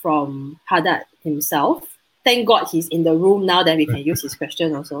actually from Haddad himself. Thank God he's in the room now that we can use his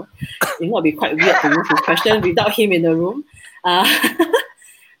question also. It would be quite weird to use his question without him in the room.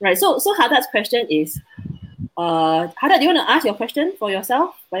 Right. So Haddad's question is, Haddad, do you want to ask your question by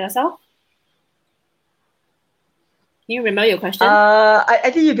yourself? Can you remember your question?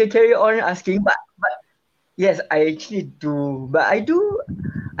 I think you can carry on asking, but yes, I actually do. But I do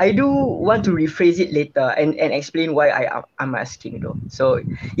want to rephrase it later and explain why I'm asking though. So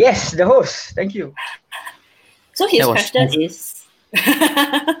yes, the host. Thank you. So his question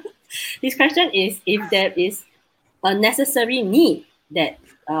is if there is a necessary need that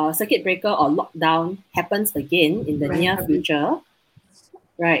circuit breaker or lockdown happens again in the near future,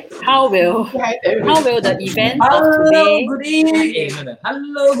 right? How will the event of today? Good evening.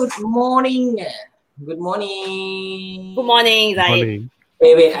 Hello, good morning. Good morning, Zahid.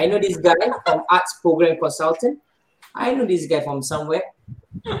 Wait, I know this guy from Arts Program Consultant. I know this guy from somewhere.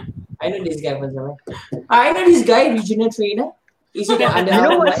 I know this guy, regional trainer. Is it under? You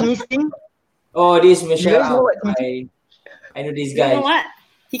know what's missing? Oh, this Michelle. I know this guy. You know what?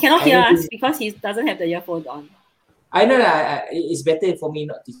 He cannot hear us because he doesn't have the earphones on. I know that it's better for me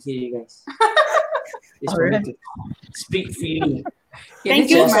not to hear you guys. It's for me to speak freely. Thank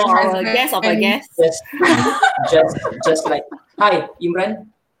you for our guest of a guest. Just like, hi, Imran.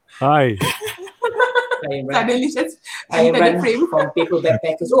 Hi. Hi, Imran from Paper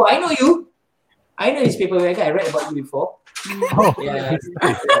Backpackers. Oh, I know you. I know this Paper Backpacker. I read about you before. Oh, yeah,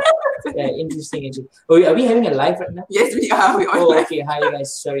 interesting. Actually. Oh, are we having a live right now? Yes, we are. Okay. Hi,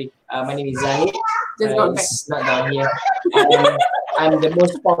 guys. Sorry. My name is Zahid. Just go back. It's not down here. I'm the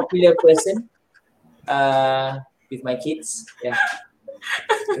most popular person with my kids. Yeah.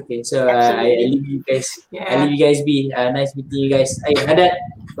 Okay, so I leave you guys. Yeah. I leave you guys be. Nice meeting you guys. Hey, Haddad,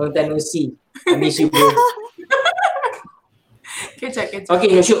 long time no see. I miss you, bro. Kecak.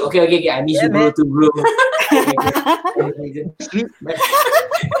 Okay, sure. Okay. I miss you, bro, too, bro.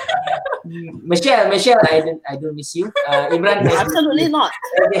 Michelle, I don't miss you. Imran, nice Absolutely not.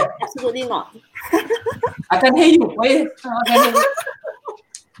 Okay. Absolutely not. I can't hear you. Why? I can't hear you.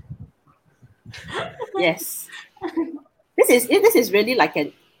 Yes. This is really like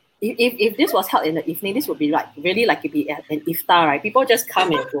if this was held in the evening, this would be like really like it'd be an iftar, right? People just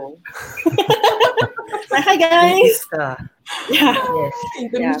come and go. Like, hi guys. Yeah.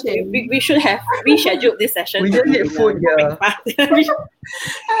 Yes. Yeah. We should have rescheduled this session. We just need food, yeah.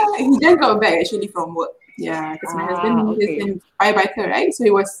 He just got back actually from work. Yeah, because my husband is in firefighter, right? So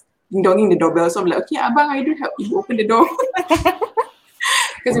he was donging the doorbell. So I'm like, okay, abang, I do help you open the door.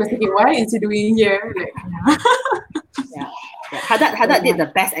 Because he was thinking, what is he doing here? Like, yeah. Haddad did the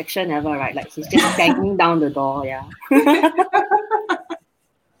best action ever, right? Like he's just banging down the door. Yeah.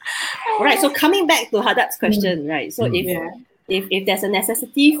 All right. So coming back to Haddad's question, right? So if there's a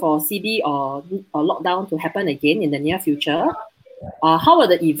necessity for CB or lockdown to happen again in the near future, how are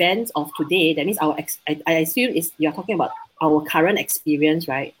the events of today? That means I assume you're talking about our current experience,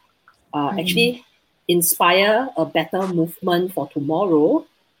 right? Actually inspire a better movement for tomorrow,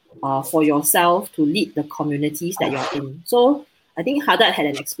 for yourself to lead the communities that you're in. So I think Haddad had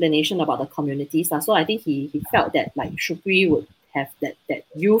an explanation about the communities. So I think he felt that like Shukri would have that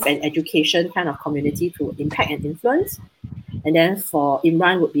youth and education kind of community to impact and influence. And then for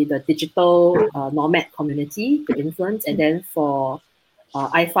Imran would be the digital nomad community to influence. And then for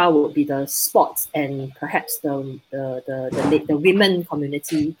Aifa would be the sports and perhaps the women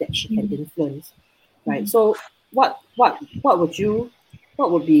community that she can influence. Right. So what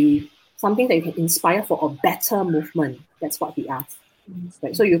would be something that you can inspire for a better movement? That's what he asked.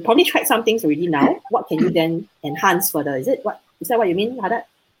 Right. So you probably tried some things already now. What can you then enhance further? Is that what you mean, Haddad?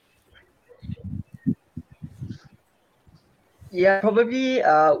 Yeah, probably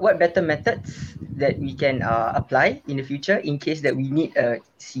what better methods that we can apply in the future in case that we need a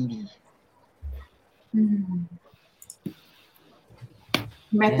CD.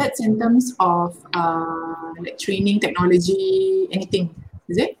 Methods in terms of like training, technology, anything,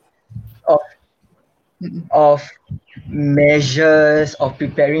 is it? of measures of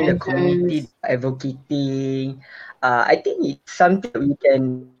preparing the community, advocating. I think it's something we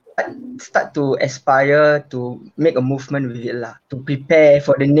can start to aspire to make a movement with it lah, to prepare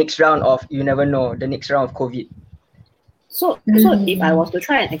for the next round of, you never know, the next round of COVID. So if I was to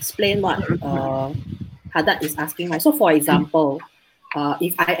try and explain what Haddad is asking, right? So for example,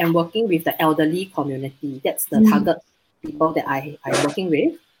 if I am working with the elderly community, that's the target people that I'm working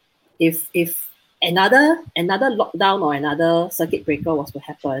with. If another lockdown or another circuit breaker was to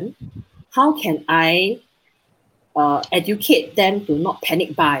happen, how can I educate them to not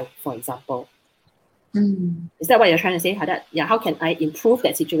panic buy, for example? Is that what you're trying to say, Haddad? Yeah, how can I improve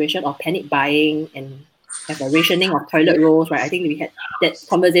that situation of panic buying and have a rationing of toilet rolls, right? I think we had that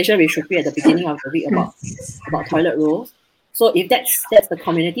conversation with Shukri at the beginning of the week about toilet rolls. So if that's the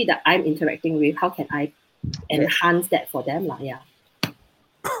community that I'm interacting with, how can I enhance that for them? Yeah.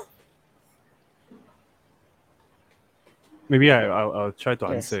 Maybe I'll try to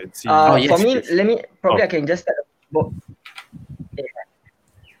answer and see. For me, let me I can just start.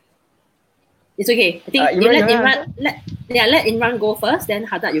 It's okay. I think let Imran go first, then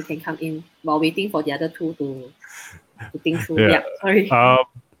Haddad, you can come in while waiting for the other two to think through. Yeah, sorry.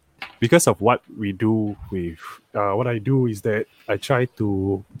 Because of what we do with what I do is that I try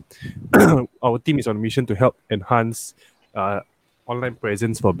to our team is on a mission to help enhance online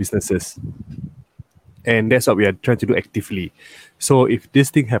presence for businesses, and that's what we are trying to do actively. So if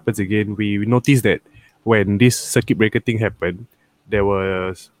this thing happens again, we noticed that when this circuit breaker thing happened, there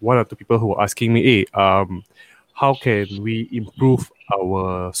was one or two people who were asking me, hey, how can we improve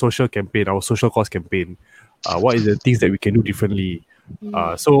our social campaign, our social cause campaign? What is the things that we can do differently?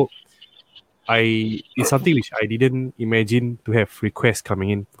 So it's something which I didn't imagine to have requests coming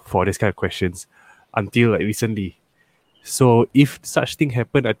in for this kind of questions until like recently. So if such thing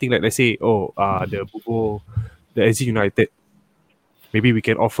happen, I think like let's say, the SG United, maybe we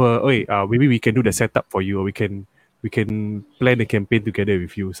can offer, maybe we can do the setup for you, or we can plan a campaign together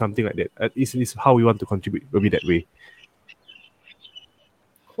with you, something like that. Is how we want to contribute, will be that way.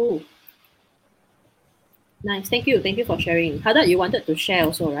 Cool. Nice. Thank you for sharing. Haddad, you wanted to share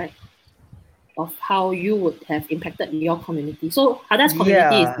also, right? Of how you would have impacted your community. So Haddad's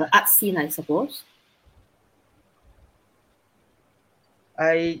community is the art scene, I suppose.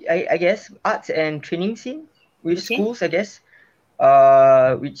 I guess arts and training scene with schools, I guess,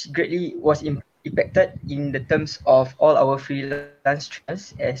 which greatly was impacted in the terms of all our freelance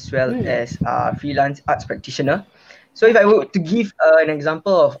trainers as well as freelance arts practitioner. So if I were to give an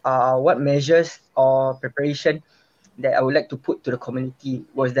example of what measures or preparation that I would like to put to the community,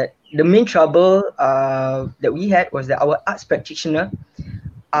 was that the main trouble that we had was that our arts practitioner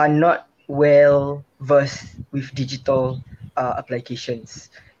are not well versed with digital applications.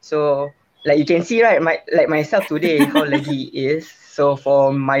 So like you can see, right, myself today, how laggy it is. So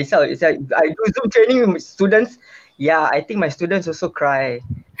for myself, it's like I do Zoom training with students. Yeah, I think my students also cry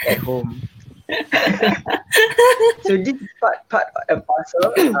at home. So this is part and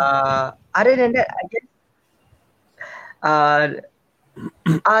parcel. Other than that, I guess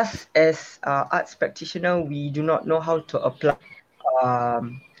us as arts practitioner, we do not know how to apply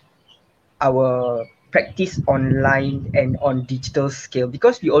our practice online and on digital scale,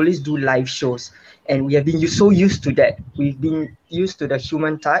 because we always do live shows and we have been so used to that. We've been used to the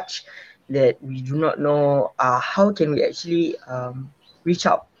human touch that we do not know how can we actually reach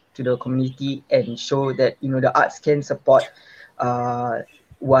out to the community and show that the arts can support and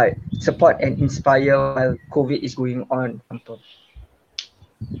inspire while COVID is going on.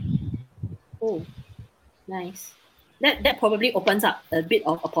 Oh, nice. That probably opens up a bit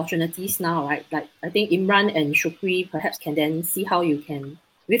of opportunities now, right? Like I think Imran and Shukri perhaps can then see how you can,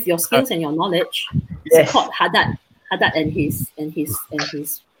 with your skills and your knowledge, support Haddad and his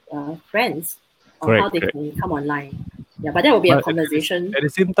friends on how they can come online. Yeah, but that will be a conversation. At the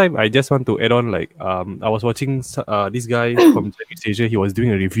same time, I just want to add on, like, I was watching this guy from Chinese Asia. He was doing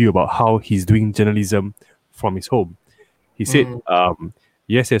a review about how he's doing journalism from his home. He said,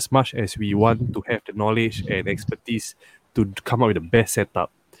 yes, as much as we want to have the knowledge and expertise to come up with the best setup,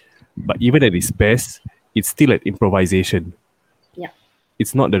 but even at its best, it's still an improvisation. Yeah.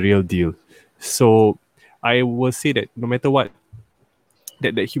 It's not the real deal. So I will say that no matter what,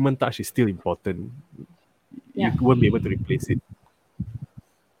 that human touch is still important. Yeah. You won't be able to replace it.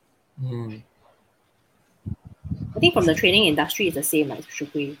 I think from the training industry, it's the same, like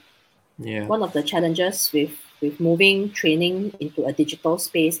Shukri. Yeah. One of the challenges with moving training into a digital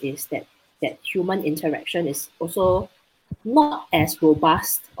space is that human interaction is also not as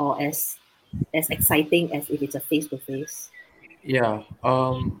robust or as exciting as if it's a face-to-face. Yeah.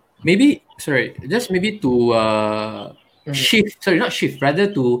 maybe to shift, sorry, not shift,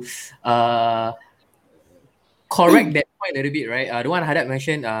 rather to correct that point a little bit, right? The one Haddad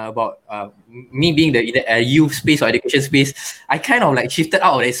mentioned about me being in the youth space or education space, I kind of like shifted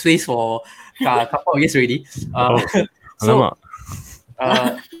out of that space for a couple of years already. So,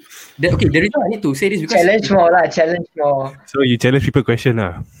 the reason I need to say this because challenge more. So you challenge people question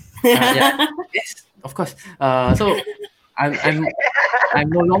lah. Yes, of course. So I'm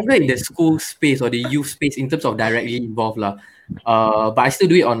no longer in the school space or the youth space in terms of directly involved lah. But I still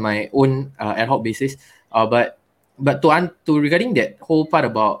do it on my own ad hoc basis. But to regarding that whole part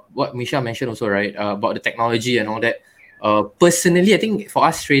about what Misha mentioned also, right? About the technology and all that. Personally, I think for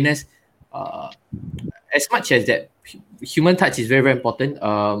us trainers, as much as that human touch is very, very important.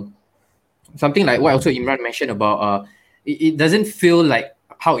 Something like what also Imran mentioned about it doesn't feel like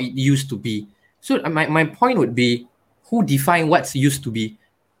how it used to be. So my point would be, who define what's used to be?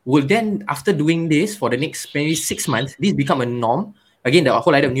 Will then, after doing this for the next maybe 6 months, this become a norm? Again, the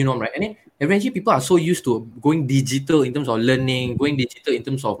whole idea of new norm, right? And then eventually people are so used to going digital in terms of learning, going digital in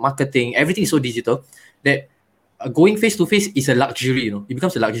terms of marketing, everything is so digital that going face to face is a luxury, you know. It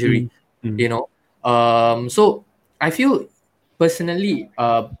becomes a luxury, you know. So I feel personally,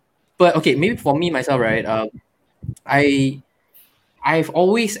 but okay, maybe for me myself, right? I've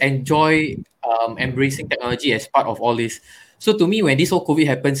always enjoyed embracing technology as part of all this. So to me, when this whole COVID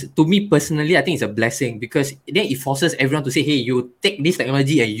happens, to me personally, I think it's a blessing because then it forces everyone to say, hey, you take this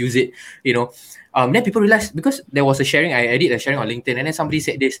technology and use it, you know. Then people realize, because there was a sharing, I did a sharing on LinkedIn, and then somebody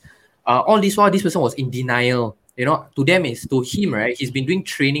said this, all this while this person was in denial, you know. To him, right, he's been doing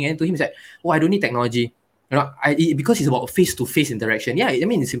training, and to him it's like, oh, I don't need technology, you know, because it's about face-to-face interaction. Yeah, I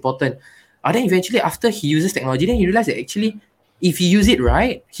mean, it's important. Then eventually after he uses technology, then he realized that actually, if he use it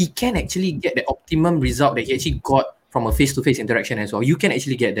right, he can actually get the optimum result that he actually got from a face-to-face interaction as well. You can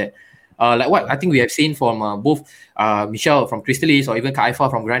actually get that. Like what I think we have seen from both Michelle from Crystalis or even Kaifa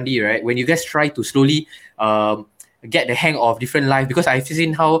from Grandi, right? When you guys try to slowly get the hang of different live, because I've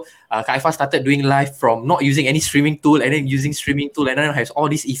seen how Kaifa started doing live from not using any streaming tool and then using streaming tool and then has all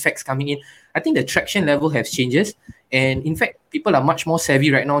these effects coming in. I think the traction level has changes. And in fact, people are much more savvy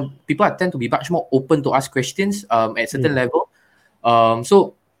right now. People tend to be much more open to ask questions at certain level.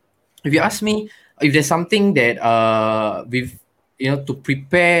 So if you ask me, if there's something that we've, you know, to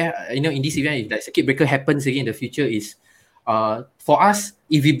prepare, you know, in this event, if like circuit breaker happens again in the future, is for us,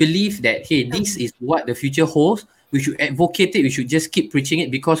 if we believe that, hey, this is what the future holds, we should advocate it, we should just keep preaching it,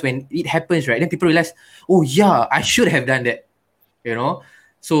 because when it happens, right, then people realize, oh yeah, I should have done that, you know.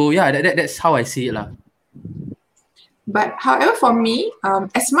 So yeah, that's how I see it lah. But however, for me,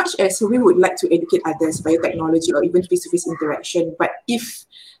 as much as we would like to educate others via technology or even face-to-face interaction, but if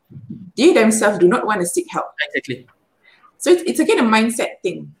they themselves do not want to seek help. Exactly. So it's again a mindset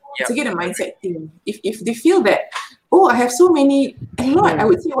thing. It's again a mindset thing. If they feel that, oh, I have so many, a lot, I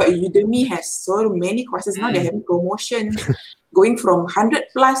would say what Udemy has so many courses now, they're having promotion going from 100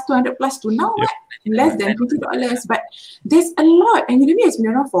 plus, 200 plus to now what? Less than $20. But there's a lot, and Udemy has been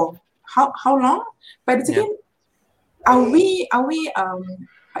around for how long? But it's again, are we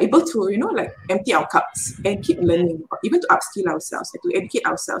able to, you know, like empty our cups and keep learning, or even to upskill ourselves and to educate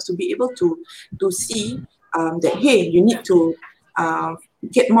ourselves, to be able to see that, hey, you need to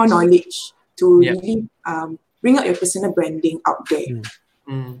get more knowledge to really bring out your personal branding out there.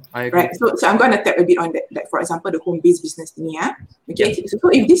 I agree. Right. So I'm going to tap a bit on that. Like for example, the home-based business thing. Okay. So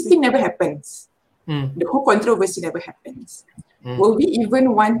if this thing never happens, the whole controversy never happens, will we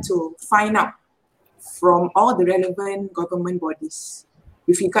even want to find out from all the relevant government bodies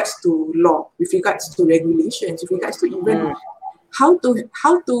with regards to law, with regards to regulations, with regards to even how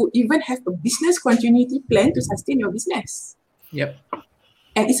to even have a business continuity plan to sustain your business? Yep.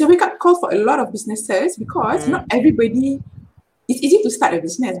 And it's a wake-up call for a lot of businesses, because not everybody, it's easy to start a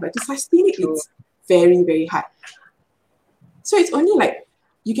business, but to sustain it, it's very, very hard. So it's only like,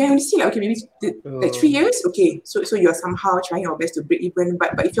 you can only see like, okay, maybe like 3 years, okay, so you're somehow trying your best to break even,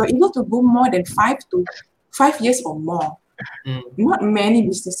 but if you're able to go more than 5 years or more, not many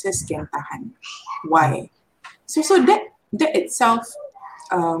businesses can tahan. Why? So that itself,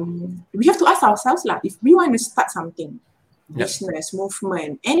 we have to ask ourselves lah, if we want to start something, business,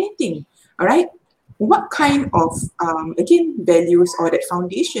 movement, anything, all right, what kind of again values or that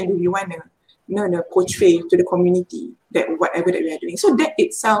foundation do we want to portray to the community, that whatever that we are doing? So that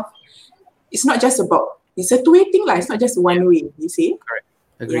itself, it's not just about, it's a two-way thing lah, it's not just one way, you see. Correct.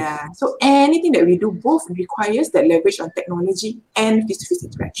 Agreed. Yeah, so anything that we do both requires that leverage on technology and face-to-face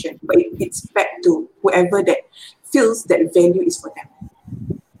interaction, but it's back to whoever that feels that value is for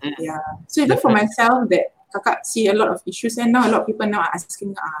them. Yeah, so even for myself, that kakak see a lot of issues, and now a lot of people now are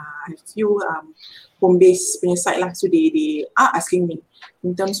asking a few home-based punya site lah, so they are asking me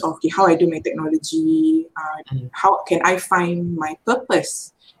in terms of how I do my technology, how can I find my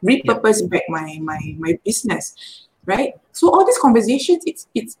purpose, repurpose back my business, right? So all these conversations,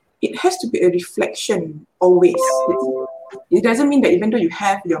 it has to be a reflection always. It doesn't mean that even though you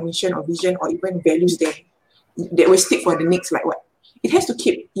have your mission or vision or even values there, that will stick for the next like what. It has to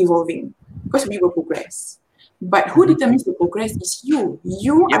keep evolving because we will progress. But who determines the progress is you.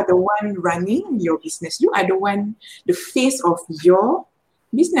 You are the one running your business. You are the one, the face of your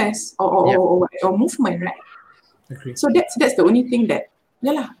business or movement, right? Agree. So that's the only thing that,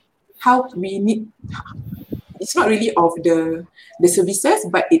 how we need. It's not really of the services,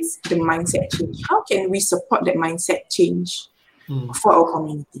 but it's the mindset change. How can we support that mindset change for our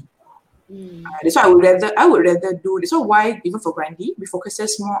community? That's why I would rather do. That's why even for Grandi, we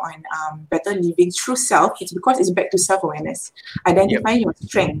focuses more on better living through self. It's because it's back to self-awareness, identifying your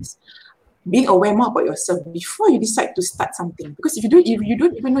strengths, being aware more about yourself before you decide to start something. Because if you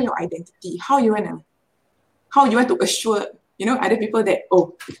don't even know your identity, how you want to assure other people that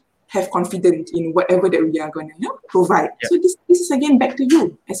have confidence in whatever that we are gonna provide. So this is again back to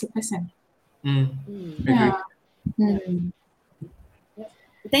you as a person.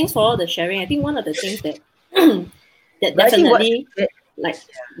 Thanks for all the sharing. I think one of the things that that definitely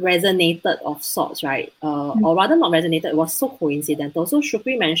resonated of sorts, right? Or rather not resonated, it was so coincidental. So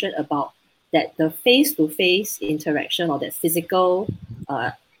Shukri mentioned about that the face-to-face interaction or that physical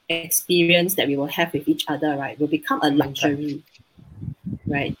experience that we will have with each other, right, will become a luxury,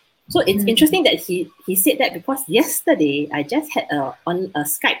 right? So it's interesting that he said that because yesterday I just had a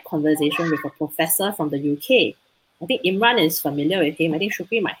Skype conversation with a professor from the UK. I think Imran is familiar with him. I think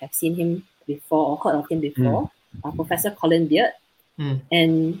Shukri might have seen him before or heard of him before. Professor Colin Beard.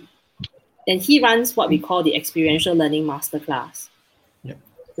 And he runs what we call the Experiential Learning Masterclass.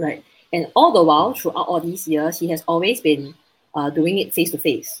 Right. And all the while, throughout all these years, he has always been doing it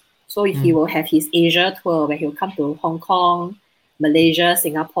face-to-face. So he will have his Asia tour where he'll come to Hong Kong, Malaysia,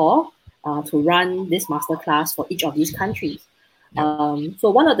 Singapore to run this masterclass for each of these countries. So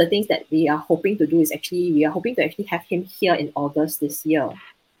one of the things that we are hoping to do is we are hoping to have him here in August this year.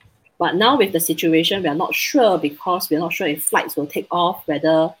 But now with the situation, we are not sure because we're not sure if flights will take off,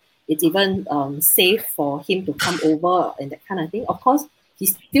 whether it's even safe for him to come over and that kind of thing. Of course, he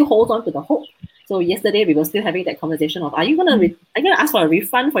still holds on to the hope. So yesterday we were still having that conversation of, are you gonna ask for a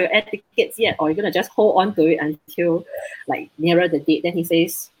refund for your air tickets yet, or are you gonna just hold on to it until like nearer the date? Then he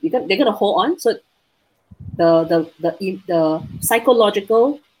says they're gonna hold on. So the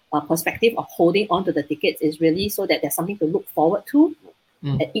psychological perspective of holding on to the tickets is really so that there's something to look forward to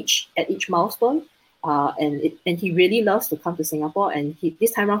at each milestone. And he really loves to come to Singapore, and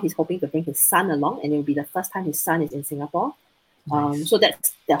this time around he's hoping to bring his son along, and it will be the first time his son is in Singapore. So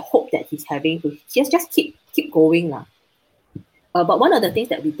that's the hope that he's having to just keep going. But one of the things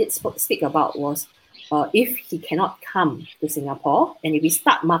that we did speak about was if he cannot come to Singapore and if we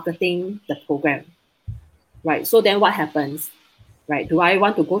start marketing the program, right? So then what happens, right? Do I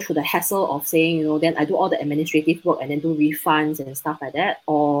want to go through the hassle of saying, then I do all the administrative work and then do refunds and stuff like that?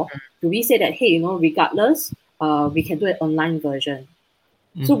 Or do we say that, hey, regardless, we can do an online version?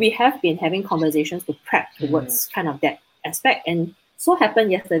 So we have been having conversations to prep towards kind of that aspect. And so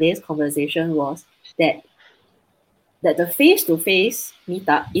happened yesterday's conversation was that the face-to-face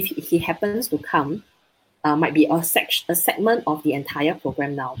meetup, if he happens to come, might be a segment of the entire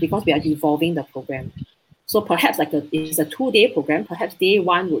program now, because we are evolving the program. So perhaps it's a 2-day program. Perhaps day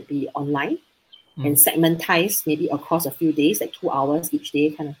 1 would be online and segmentized maybe across a few days, like 2 hours each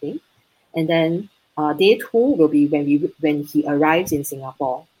day kind of thing. And then day 2 will be when he arrives in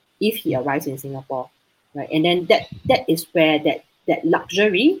Singapore, if he arrives in Singapore, right? And then that is where that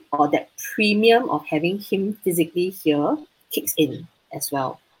luxury or that premium of having him physically here kicks in as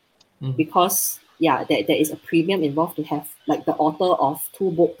well. Because there is a premium involved to have like the author of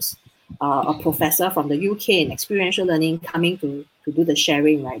 2 books, a professor from the UK in experiential learning coming to do the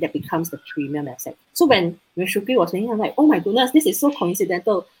sharing, right? That becomes the premium asset. So when Shukri was saying, I'm like, oh my goodness, this is so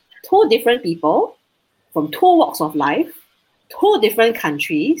coincidental. 2 different people from 2 walks of life, 2 different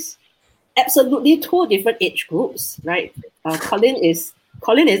countries, absolutely 2 different age groups, right? Colin is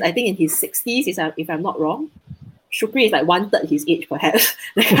I think in his 60s, if I'm not wrong. Shukri is like 1/3 his age, perhaps,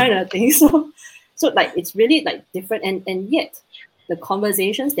 that kind of thing. So like it's really like different, and yet the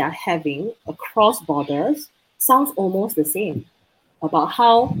conversations they are having across borders sounds almost the same about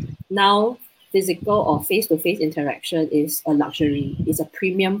how now physical or face-to-face interaction is a luxury, is a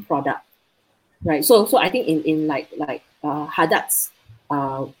premium product, right? So I think in Hadat's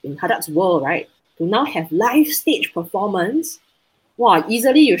in Hadat's world, right, to now have live stage performance, wow,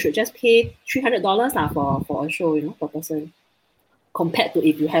 easily you should just pay $300 for a show, per person, compared to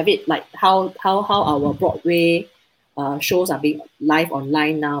if you have it like how our Broadway shows are being live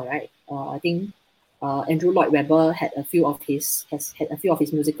online now, right? I think Andrew Lloyd Webber has had a few of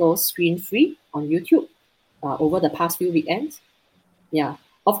his musicals screen free on YouTube over the past few weekends. Yeah,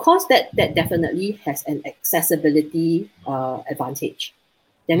 of course that definitely has an accessibility advantage.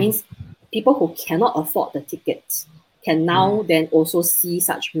 That means people who cannot afford the tickets can now then also see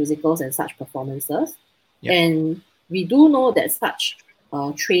such musicals and such performances. Yep. And we do know that such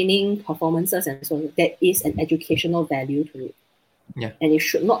training performances and so there is an educational value to it. Yeah. And it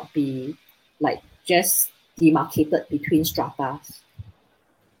should not be like just demarcated between stratas.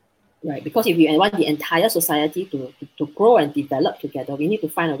 Right, because if we want the entire society to grow and develop together, we need to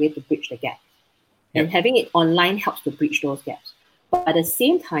find a way to bridge the gap. Yep. And having it online helps to bridge those gaps. But at the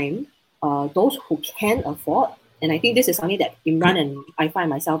same time, those who can afford, and I think this is something that Imran and Aifa and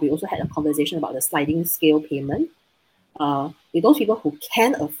myself, we also had a conversation about the sliding scale payment. With those people who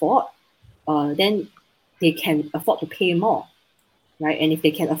can afford, then they can afford to pay more, right? And if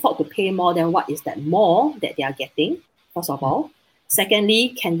they can afford to pay more, then what is that more that they are getting, first of all?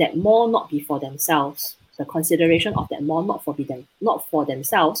 Secondly, can that more not be for themselves? The consideration of that more not for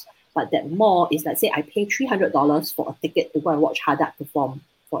themselves, but that more is, let's say I pay $300 for a ticket to go and watch Haddad perform,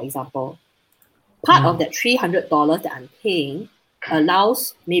 for example. Part of that $300 that I'm paying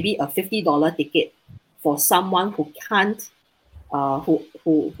allows maybe a $50 ticket for someone who can't,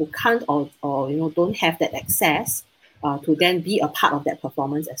 who can't or don't have that access to then be a part of that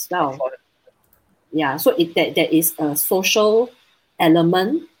performance as well. Yeah, so there is a social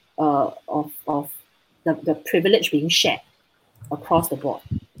element of the privilege being shared across the board.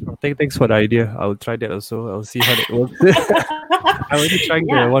 Thanks for the idea. I'll try that also. I'll see how that works. I already tried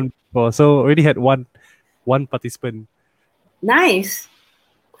the one before, so already had one participant. Nice,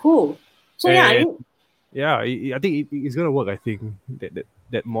 cool. So I think it's gonna work. I think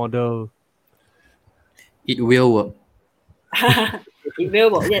that model. It will work. It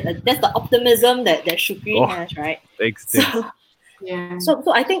will work. Yeah, that's the optimism that Shukri has, right? Thanks. Yeah. So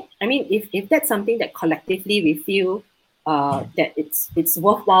I think, I mean, if that's something that collectively we feel that it's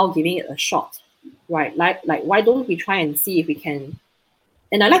worthwhile giving it a shot, right? Like why don't we try and see if we can?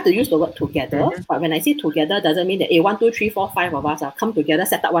 And I like to use the word together, but when I say together, doesn't mean that 1, 2, 3, 4, 5 of us come together,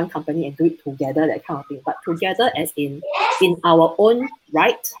 set up one company and do it together, that kind of thing. But together as in our own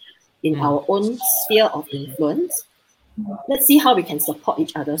right, in our own sphere of influence. Let's see how we can support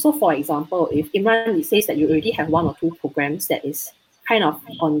each other. So for example, if Imran says that you already have 1 or 2 programs that is kind of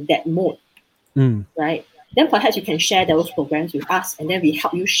on that mode, right? Then perhaps you can share those programs with us and then we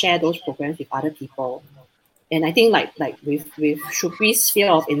help you share those programs with other people. And I think like with Shukri's sphere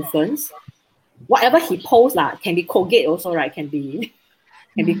of influence, whatever he posts can be Colgate also, right? Can be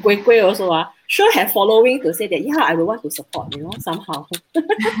Kueh Kueh also. Sure have following to say that, I will want to support, somehow.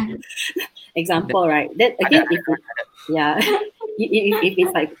 Example, right? Then again, if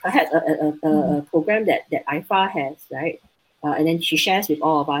it's like perhaps a program that Aifa has, right? And then she shares with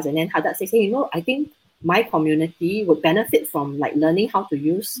all of us, and then Haddad says, hey, I think my community would benefit from like learning how to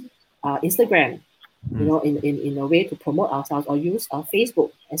use Instagram, in a way to promote ourselves, or use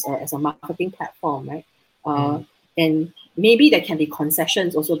Facebook as a marketing platform, right? And maybe there can be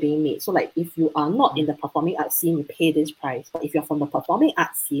concessions also being made. So like if you are not in the performing arts scene, you pay this price. But if you're from the performing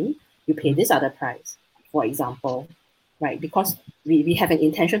arts scene, you pay this other price, for example, right? Because we have an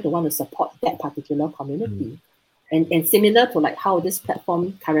intention to want to support that particular community. And similar to like how this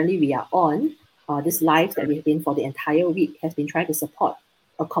platform currently we are on, this live that we've been for the entire week has been trying to support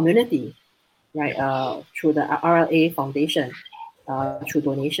a community, right? Through the RLA Foundation, through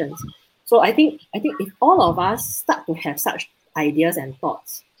donations. So I think if all of us start to have such ideas and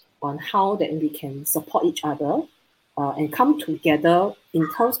thoughts on how that we can support each other and come together in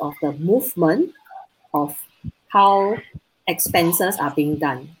terms of the movement of how expenses are being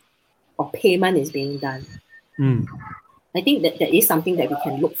done or payment is being done. I think that there is something that we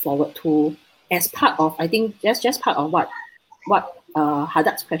can look forward to as part of, I think just part of what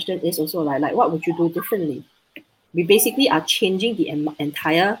Haddad's question is also like what would you do differently? We basically are changing the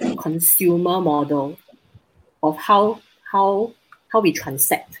entire consumer model of how we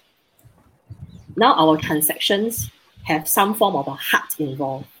transact. Now our transactions have some form of a heart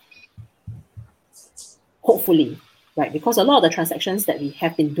involved. Hopefully, right? Because a lot of the transactions that we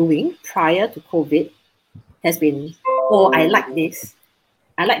have been doing prior to COVID has been, I like this.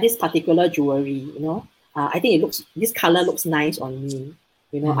 I like this particular jewelry, I think this color looks nice on me.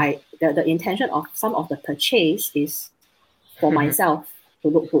 The intention of some of the purchase is for myself to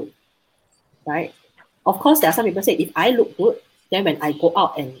look good, right? Of course, there are some people say, if I look good, then when I go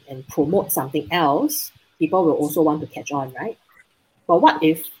out and promote something else, people will also want to catch on, right? But what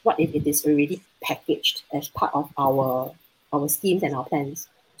if it is already packaged as part of our schemes and our plans?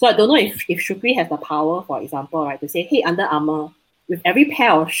 So I don't know if Shukri has the power, for example, right, to say, hey, Under Armour, with every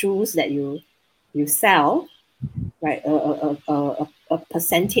pair of shoes that you sell, right, a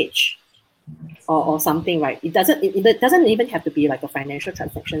percentage or something, right? It doesn't even have to be like a financial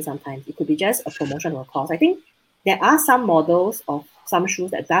transaction sometimes. It could be just a promotion or a cost. I think there are some models of some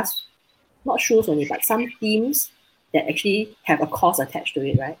shoes that does, not shoes only, but some themes that actually have a cost attached to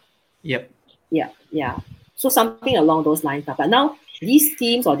it, right? Yep. Yeah. So something along those lines. But now these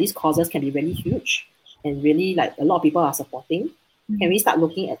themes or these causes can be really huge and really like a lot of people are supporting. Can we start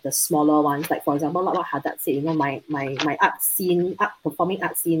looking at the smaller ones? Like for example, like what Haddad said, you know, my art scene, performing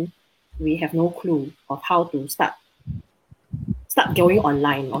art scene, we have no clue of how to start going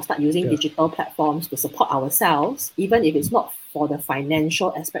online or start using digital platforms to support ourselves, even if it's not for the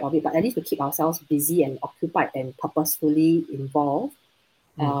financial aspect of it, but at least to keep ourselves busy and occupied and purposefully involved.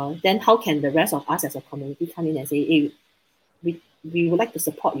 Then how can the rest of us as a community come in and say, hey, we would like to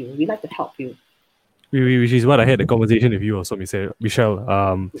support you, we'd like to help you. Which is what I had the conversation with you also, Michelle.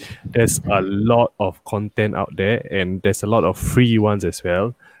 There's a lot of content out there and there's a lot of free ones as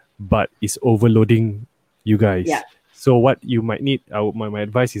well, but it's overloading you guys. Yeah. So what you might need, my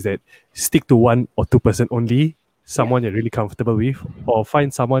advice is that stick to 1 or 2% only, someone you're really comfortable with, or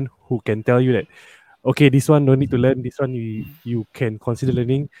find someone who can tell you that, okay, this one don't need to learn, this one you can consider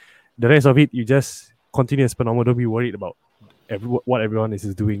learning. The rest of it, you just continue as per normal. Don't be worried about what everyone is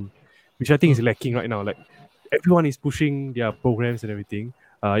doing, which I think is lacking right now. Like everyone is pushing their programs and everything,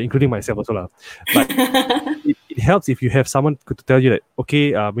 including myself also. But it helps if you have someone to tell you that,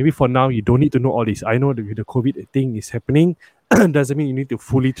 okay, maybe for now you don't need to know all this. I know that the COVID thing is happening, doesn't mean you need to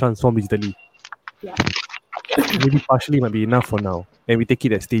fully transform digitally. Yeah. Maybe partially might be enough for now, and we take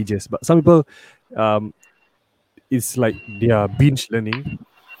it at stages. But some people, it's like they are binge learning,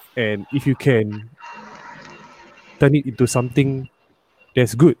 and if you can turn it into something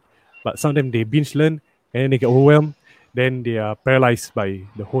that's good, but sometimes they binge learn and then they get overwhelmed, then they are paralyzed by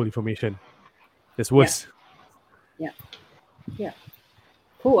the whole information. That's worse. Yeah.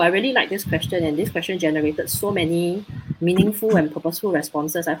 Cool. I really like this question, and this question generated so many meaningful and purposeful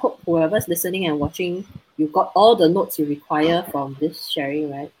responses. I hope whoever's listening and watching, you got all the notes you require from this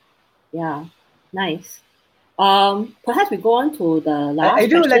sharing, right? Yeah. Nice. Perhaps we go on to the last I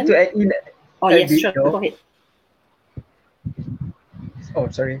do question. like to add in. Oh yes, sure. Go ahead. Oh,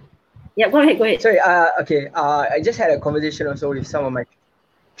 sorry. Yeah, go ahead. Sorry. Okay. I just had a conversation also with some of my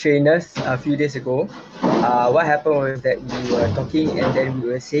trainers a few days ago. What happened was that we were talking and then we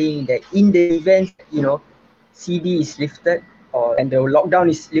were saying that in the event, CD is lifted and the lockdown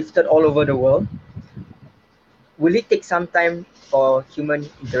is lifted all over the world, will it take some time for human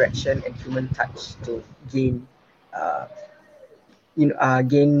interaction and human touch to gain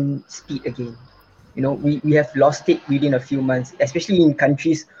gain speed again? We have lost it within a few months, especially in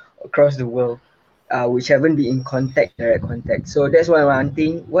countries across the world, which haven't been in direct contact. So that's why one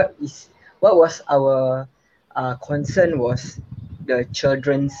thing. What was our concern was the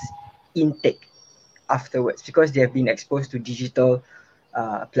children's intake afterwards, because they have been exposed to digital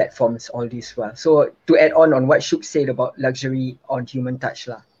platforms all this while. So to add on what Shuk said about luxury on human touch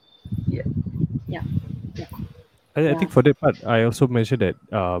lah. Yeah. I think for that part, I also mentioned that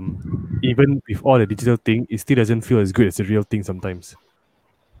even with all the digital thing, it still doesn't feel as good as the real thing sometimes.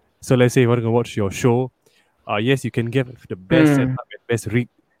 So let's say you want to watch your show, yes, you can get the best setup and best rig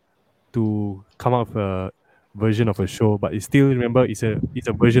to come up with a version of a show, but it's still, remember, it's a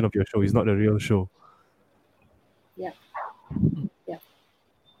version of your show. It's not the real show. Yeah.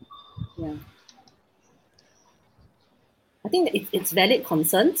 I think it's valid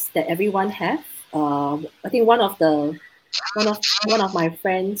concerns that everyone have. I think one of my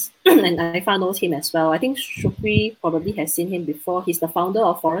friends, and I found knows him as well. I think Shukri probably has seen him before. He's the founder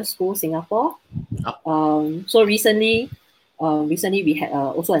of Forest School Singapore. So recently we had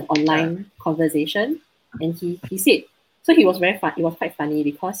also an online conversation, and he said, so he was very fun. It was quite funny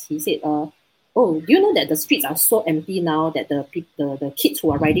because he said, "Oh, do you know that the streets are so empty now that the kids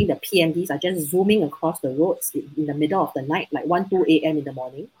who are riding the PMDs are just zooming across the roads in the middle of the night, like 1-2 a.m. in the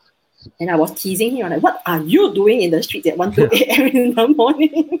morning?" And I was teasing him, I'm like, "What are you doing in the streets at 1-2 a.m. in the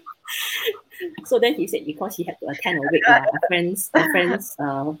morning?" So then he said because he had to attend a wake, a friend's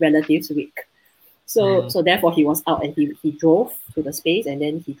relative's wake. So therefore he was out and he drove to the space, and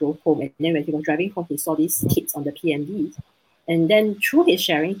then he drove home. And then when he was driving home, he saw these kids on the PMDs. And then through his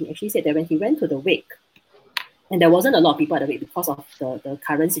sharing, he actually said that when he went to the wake, And there wasn't a lot of people at the wake because of the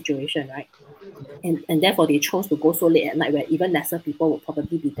current situation, right? And therefore they chose to go so late at night where even lesser people would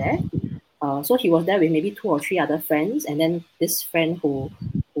probably be there. So he was there with maybe 2 or 3 other friends, and then this friend who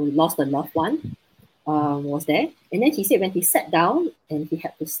lost a loved one was there. And then he said when he sat down and he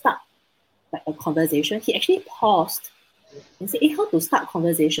had to start like a conversation, he actually paused and said, "Hey, how to start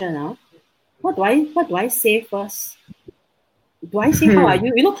conversation? What do I say first? Do I say how are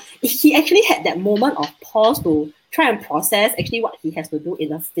you?" You know, he actually had that moment of pause to try and process actually what he has to do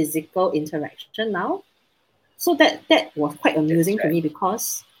in a physical interaction now. So that was quite amusing to me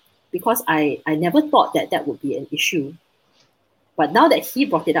because I never thought that would be an issue. But now that he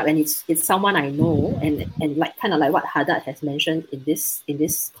brought it up and it's someone I know and like kind of like what Haddad has mentioned in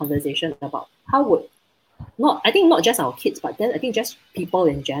this conversation about how would not just our kids, but then I think just people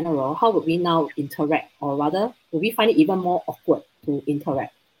in general, how would we now interact, or rather would we find it even more awkward to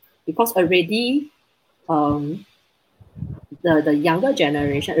interact? Because already the younger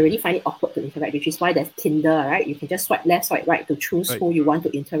generation already find it awkward to interact, which is why there's Tinder, right? You can just swipe left, swipe right to choose who you want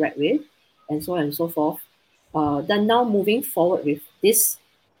to interact with, and so on and so forth. Then now moving forward with this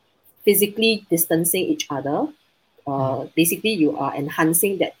physically distancing each other, basically you are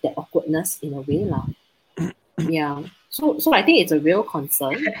enhancing that awkwardness in a way lah. Yeah. So I think it's a real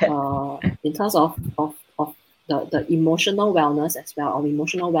concern in terms of the emotional wellness as well, or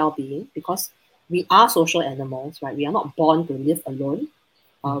emotional well-being, because we are social animals, right? We are not born to live alone.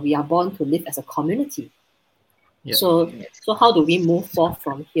 We are born to live as a community. Yeah. So how do we move forth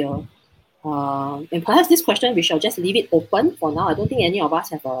from here? And perhaps this question we shall just leave it open for now. I don't think any of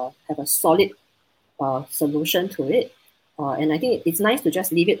us have a solid solution to it. And I think it's nice to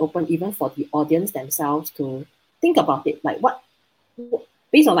just leave it open even for the audience themselves to think about it. Like what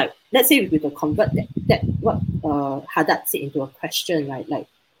based on like, let's say we could convert that what Haddad said into a question, right? Like,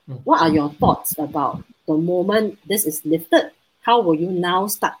 what are your thoughts about the moment this is lifted? How will you now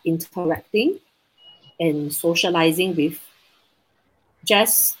start interacting and socializing with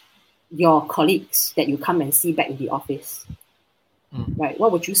just your colleagues that you come and see back in the office? Right?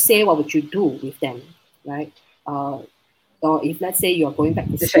 What would you say? What would you do with them? Right? Or if let's say you're going back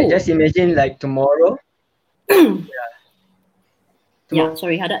to school. Just imagine like tomorrow. Yeah,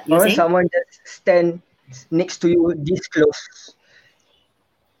 sorry, Haddad, or someone just stand next to you this close.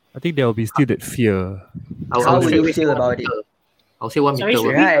 I think there will be still that fear. How will you feel about it? I'll say 1 meter.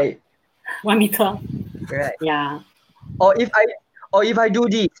 Right. 1 meter. Right. Yeah. Or if I do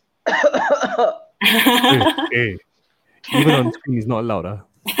this. Hey. Even on screen is not allowed.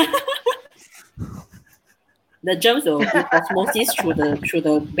 The germs will osmosis through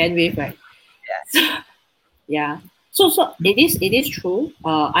the bandwidth, right? Yeah. So it is true.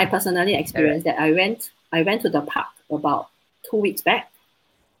 I personally experienced that. I went to the park about 2 weeks back,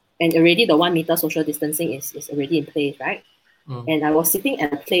 and already the 1 meter social distancing is already in place, right? And I was sitting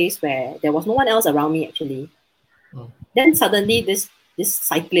at a place where there was no one else around me actually. Then suddenly this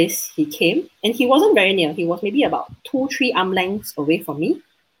cyclist, he came, and he wasn't very near. He was maybe about 2-3 arm lengths away from me,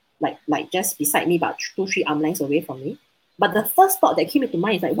 like just beside me, but 2-3 arm lengths away from me. But the first thought that came into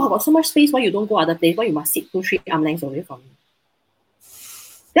mind is like, wow, got so much space, why you don't go other place? Why you must sit 2-3 arm lengths away from me?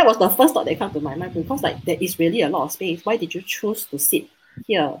 That was the first thought that came to my mind, because like there is really a lot of space. Why did you choose to sit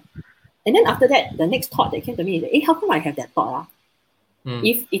here? And then after that, the next thought that came to me is, hey, how come I have that thought?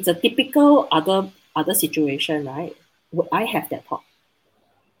 If it's a typical other situation, right? Would I have that thought?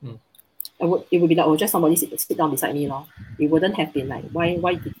 It would be like, oh, just somebody sit down beside me. It wouldn't have been like,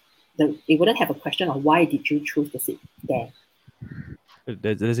 it wouldn't have a question of why did you choose to sit there.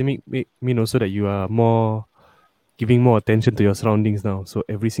 Does it mean also that you are giving more attention to your surroundings now? So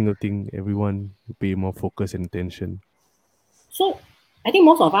every single thing, everyone will pay more focus and attention. So I think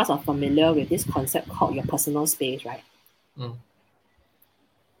most of us are familiar with this concept called your personal space, right?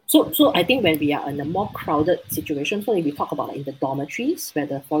 So I think when we are in a more crowded situation, so if we talk about like in the dormitories where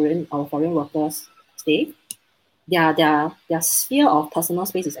our foreign workers stay, their sphere of personal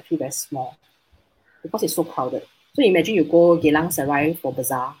space is actually very small because it's so crowded. So imagine you go Geylang Serai for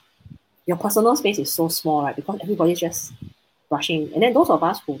bazaar, your personal space is so small, right? Because everybody's just rushing. And then those of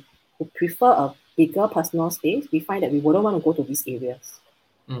us who prefer a bigger personal space, we find that we wouldn't want to go to these areas.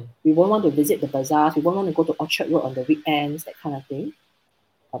 We won't want to visit the bazaars. We won't want to go to Orchard Road on the weekends, that kind of thing.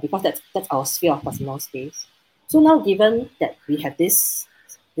 Because that's our sphere of personal space. So now, given that we have this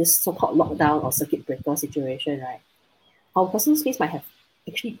so-called lockdown or circuit breaker situation, right, our personal space might have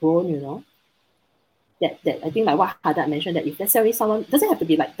actually grown, That I think like what Haddad mentioned, that if let's say someone doesn't have to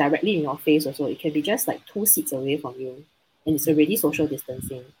be like directly in your face also, it can be just like 2 seats away from you, and it's already social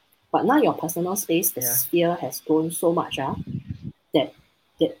distancing. But now your personal space, the sphere has grown so much, that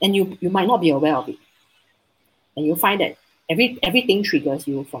and you might not be aware of it. and you'll find that everything triggers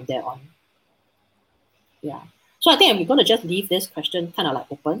you from there on. Yeah. So I think we're going to just leave this question kind of like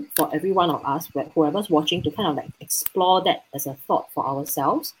open for every one of us, whoever's watching, to kind of like explore that as a thought for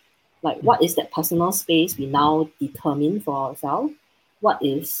ourselves. Like, what is that personal space we now determine for ourselves? What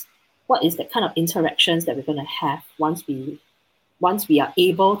is the kind of interactions that we're going to have once we are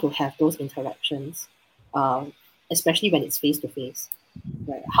able to have those interactions, especially when it's face to face.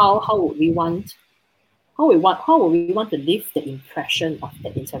 Right? How would we want to leave the impression of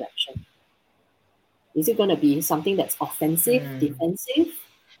that interaction? Is it going to be something that's offensive, defensive,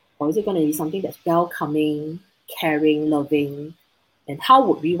 or is it going to be something that's welcoming, caring, loving? And how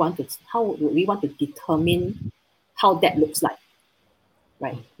would we want to determine how that looks like?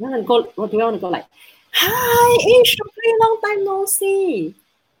 Right? Do we want to go like, "Hi, Shukri, long time no see"?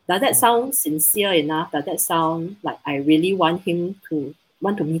 Does that sound sincere enough? Does that sound like I really want to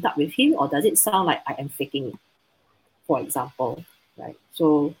meet up with him, or does it sound like I am faking it? For example, right?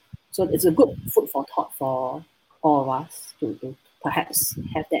 So it's a good food for thought for all of us to perhaps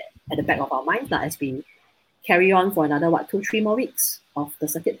have that at the back of our minds as we carry on for another 2-3 more weeks of the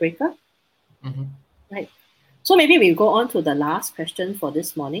circuit breaker. Right. So maybe we go on to the last question for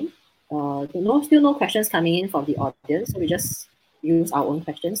this morning. Still no questions coming in from the audience, so we just use our own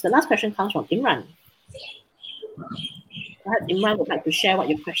questions. The last question comes from Imran. Perhaps Imran would like to share what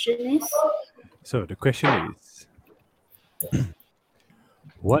your question is. So the question is,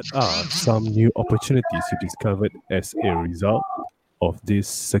 what are some new opportunities you discovered as a result of this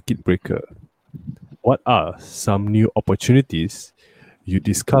circuit breaker? What are some new opportunities you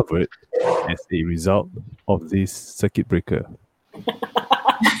discovered as a result of this circuit breaker?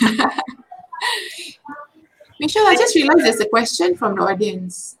 Michelle, I just realized there's a question from the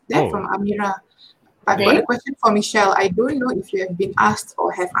audience. That's from Amira. I've got a question for Michelle. I don't know if you have been asked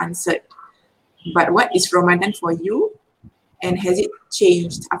or have answered, but what is Ramadan for you? And has it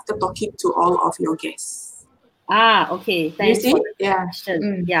changed after talking to all of your guests? Okay. Thanks for the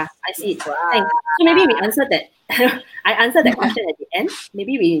question. Yeah, I see it. Thanks. So maybe we answered that. I answered that question at the end.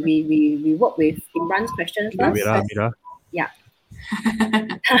 Maybe we work with Imran's question first. Amira. Yeah.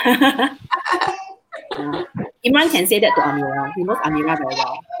 Imran can say that to Amira. He knows Amira very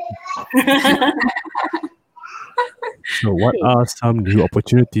well. So what are some new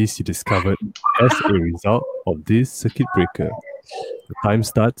opportunities you discovered as a result of this circuit breaker? The time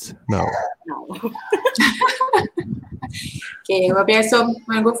starts now. Okay, Wabi Asom,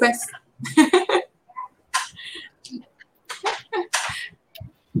 want to go first?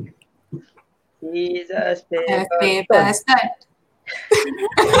 Jesus, paper, start.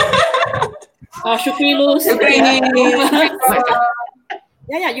 Shukri lose.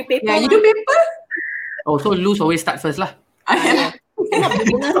 Yeah, you paper. Yeah, you do paper? Oh, so lose always start first lah.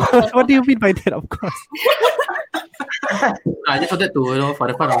 What do you mean by that? Of course. I just wanted to, for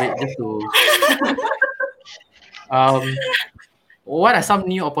the fun of it, just to. What are some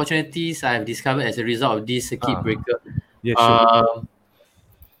new opportunities I've discovered as a result of this circuit breaker? Yeah, sure.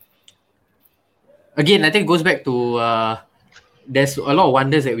 Again, I think it goes back to there's a lot of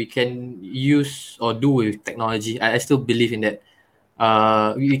wonders that we can use or do with technology. I still believe in that.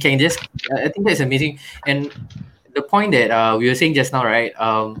 We can just, I think that's amazing. And the point that we were saying just now, right?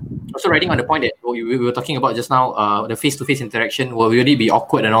 Also riding on the point that we were talking about just now, the face-to-face interaction will really be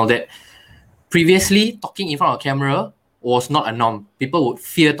awkward and all that. Previously, talking in front of a camera was not a norm. People would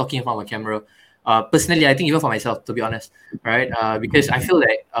fear talking in front of a camera. Personally, I think even for myself, to be honest, right? Because I feel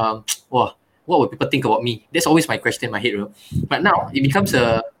like, what would people think about me? That's always my question in my head, bro. But now it becomes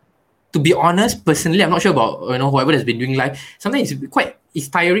to be honest, personally, I'm not sure about whoever has been doing live. Sometimes it's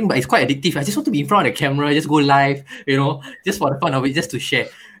tiring, but it's quite addictive. I just want to be in front of the camera, just go live, just for the fun of it, just to share.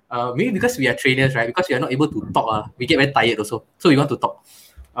 Maybe because we are trainers, right? Because we are not able to talk, we get very tired also. So we want to talk.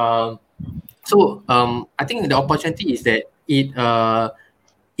 I think the opportunity is that it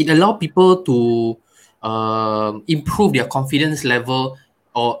allows people to improve their confidence level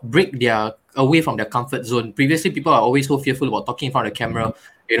or break away from their comfort zone. Previously, people are always so fearful about talking in front of the camera,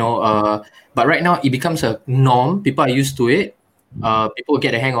 but right now it becomes a norm. People are used to it. People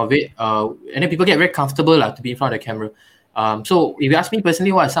get the hang of it, and then people get very comfortable to be in front of the camera. So if you ask me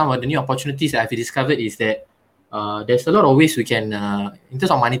personally, what are some of the new opportunities that I've discovered is that there's a lot of ways we can, in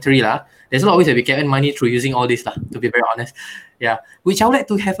terms of monetary there's a lot of ways that we can earn money through using all this to be very honest. Yeah, which I would like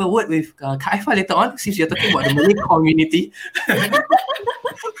to have a word with Kak Aifah later on, since you're talking about the Malay community.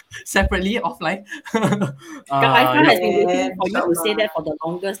 Separately, offline. Kak Aifah has been waiting for you to say that for the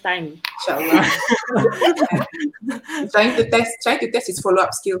longest time. Inshallah. trying to test his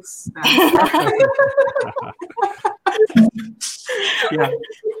follow-up skills. Yeah.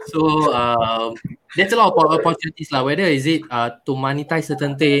 So there's a lot of opportunities lah. Whether is it to monetize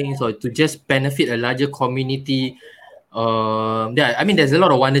certain things or to just benefit a larger community. Yeah, I mean, there's a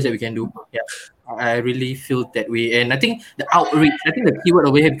lot of wonders that we can do. Yeah, I really feel that way, and I think the outreach. I think the keyword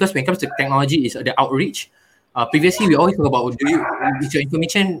over here, because when it comes to technology, is the outreach. Previously, we always talk about is your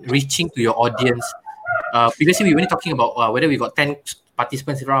information reaching to your audience. Previously, we were only talking about whether we got 10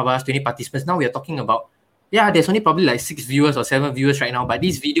 participants in front of us, 20 participants. Now we are talking about, yeah, there's only probably like 6 viewers or 7 viewers right now, but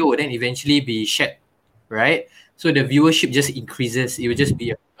this video will then eventually be shared, right? So the viewership just increases. It will just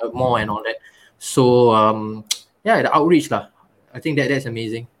be more and all that. So yeah, the outreach lah. I think that's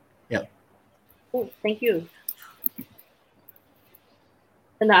amazing. Yeah. Oh, thank you.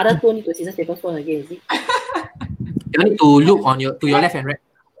 And the other two need to scissors paper stone again, is it? You need to look on to your left and right.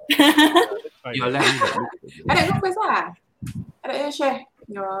 Your left. Haddad, go first lah. Haddad, you share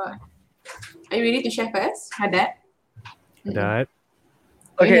your. Are you ready to share first, Haddad? That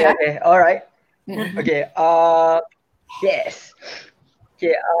Okay, all right. Okay, yes.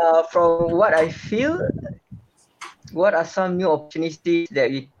 Okay, from what I feel, what are some new opportunities that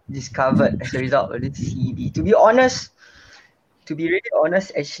we discovered as a result of this CD? To be really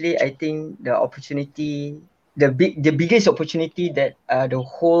honest, actually, I think the biggest opportunity that the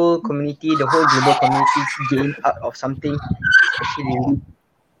whole community, the whole global community gained out of something is actually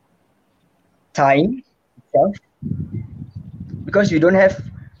time itself. Because we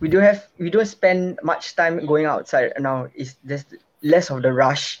don't spend much time going outside now. There's less of the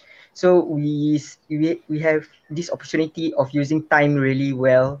rush. So we have this opportunity of using time really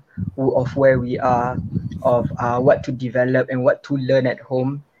well, of where we are, of what to develop and what to learn at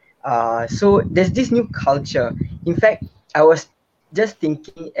home. So there's this new culture. In fact, I was just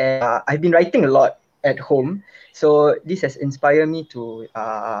thinking, I've been writing a lot at home. So this has inspired me to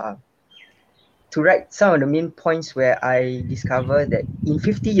write some of the main points where I discover that in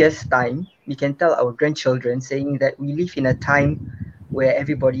 50 years' time, we can tell our grandchildren saying that we live in a time where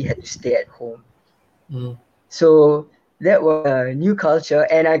everybody had to stay at home. So that was a new culture,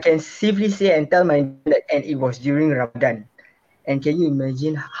 and I can safely say and tell and it was during Ramadan. And can you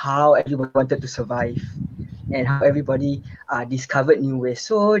imagine how everybody wanted to survive and how everybody discovered new ways?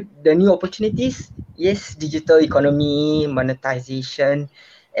 So the new opportunities, yes, digital economy, monetization,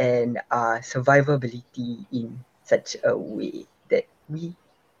 and survivability in such a way that we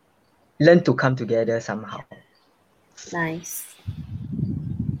learn to come together somehow. Nice.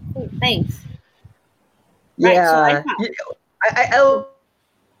 Oh, thanks. Yeah, Right, so I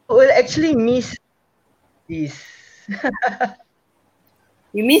will actually miss this.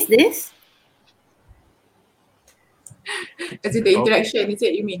 you missed this? Is it the interaction? Is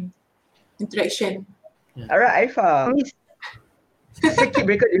it you mean? Interaction. Alright, Aifa, miss circuit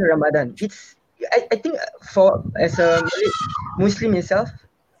breaker during Ramadan. I think for as a Muslim itself,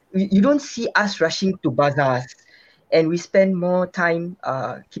 you don't see us rushing to bazaars, and we spend more time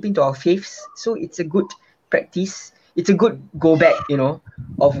keeping to our faiths. So it's a good practice. It's a good go back,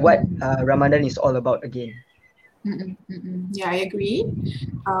 of what Ramadan is all about again. Yeah, I agree.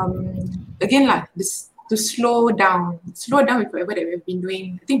 Again, to slow down with whatever that we've been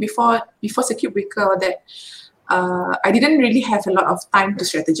doing. I think before circuit breaker, that I didn't really have a lot of time to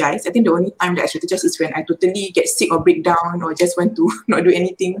strategize. I think the only time that I strategize is when I totally get sick or break down or just want to not do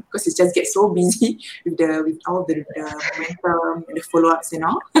anything, because it just gets so busy with all the momentum and the follow-ups and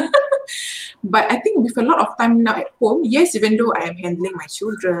all. But I think with a lot of time now at home, yes, even though I am handling my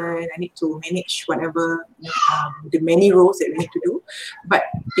children, I need to manage whatever the many roles that we need to do, but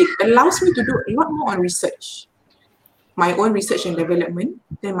it allows me to do a lot more on research. My own research and development,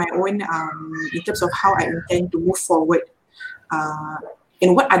 then my own in terms of how I intend to move forward,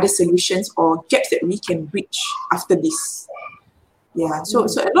 and what other solutions or gaps that we can bridge after this. Yeah, so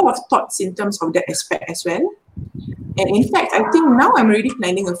a lot of thoughts in terms of that aspect as well. And in fact, I think now I'm already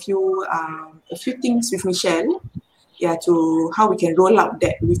planning a few things with Michelle, to how we can roll out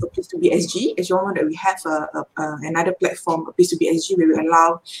that with a Place2Be SG. As you all know, that we have another platform, a Place2Be SG, where we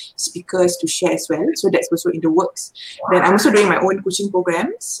allow speakers to share as well. So that's also in the works. Then I'm also doing my own coaching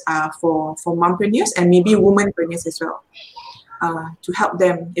programs for mompreneurs and maybe womanpreneurs as well, to help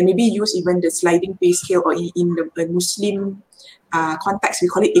them, and maybe use even the sliding pay scale, or in the Muslim context, we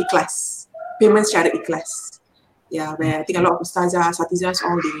call it ikhlas, payment secara ikhlas. Yeah, where I think a lot of ustazahs, satizahs,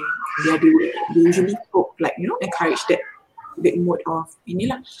 all they usually encourage that mode of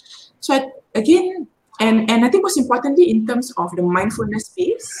inilah. So again, and I think most importantly in terms of the mindfulness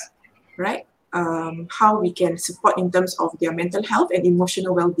space, right? How we can support in terms of their mental health and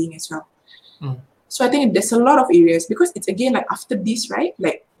emotional well-being as well. So I think there's a lot of areas, because it's again like after this, right?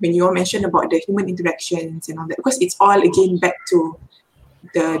 Like when you all mentioned about the human interactions and all that, because it's all again back to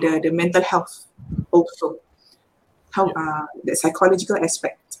the mental health also, how the psychological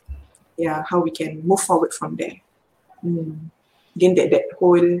aspect, how we can move forward from there. Again, that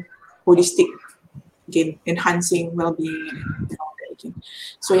whole holistic, again, enhancing well-being and all that again.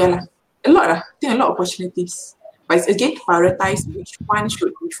 So I think a lot of opportunities, but it's again prioritize which one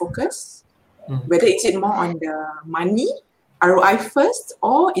should we focus, whether is it more on the money ROI first,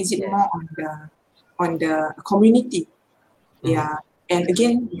 or is it more on the community. And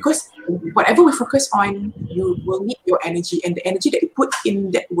again, because whatever we focus on, you will need your energy, and the energy that you put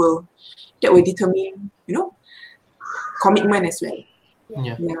in that will determine, commitment as well.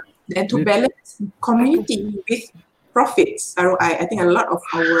 And to balance community with profits, ROI, I think a lot of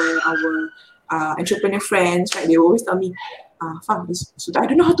our entrepreneur friends, right, they always tell me, Fang, so I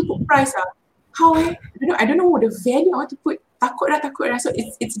don't know how to put price. How I don't know the value I want to put. Takut lah. So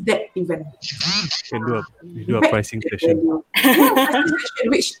it's that even. You do a pricing session.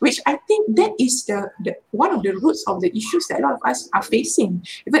 Which I think that is the one of the roots of the issues that a lot of us are facing.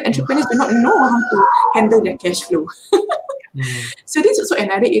 Even entrepreneurs do not know how to handle their cash flow. So this is also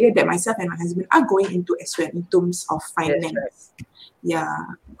another area that myself and my husband are going into as well in terms of finance.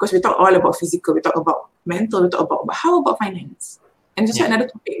 Because we talk all about physical, we talk about mental, we talk about, but how about finance? And this is another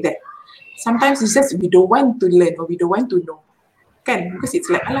topic that sometimes it's just we don't want to learn or we don't want to know. Because it's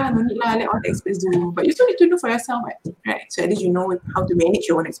like, no need lah, let all the expenses do. But you still need to know for yourself, right? So at least you know how to manage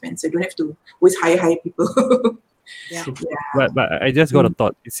your own expenses. You don't have to always hire people. But I just got a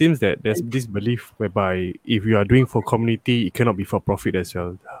thought. It seems that there's this belief whereby if you are doing for community, it cannot be for profit as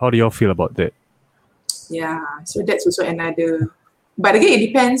well. How do y'all feel about that? So that's also another. But again, it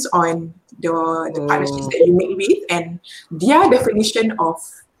depends on the partnerships that you make with and their definition of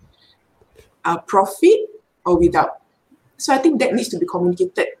profit or without. So I think that needs to be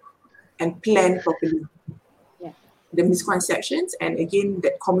communicated and planned properly. The misconceptions and again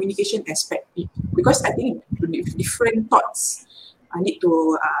that communication aspect, because I think different thoughts I need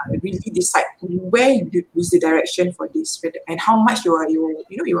to really decide where is the direction for this and how much you're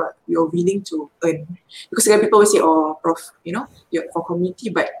willing to earn. Because some people will say, you're for community,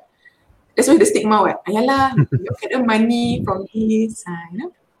 but that's why the stigma, ayalah, you can earn money from this,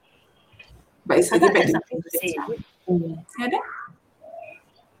 But it's again back to something to say.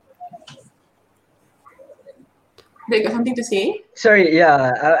 You got something to say? Sorry,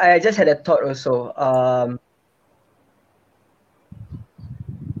 I just had a thought also.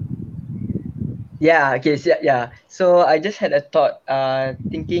 So I just had a thought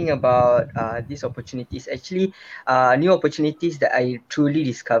thinking about these opportunities. Actually, new opportunities that I truly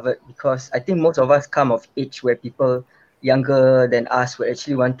discovered, because I think most of us come of age where people younger than us would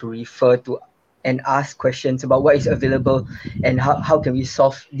actually want to refer to and ask questions about what is available and how can we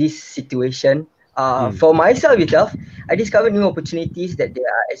solve this situation. For myself itself, I discovered new opportunities that there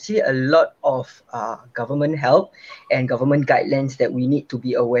are actually a lot of government help and government guidelines that we need to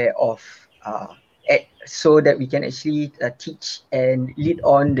be aware of, so that we can actually teach and lead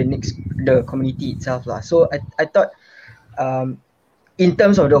on the community itself lah. So I thought, in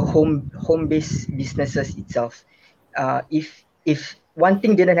terms of the home-based businesses itself, if one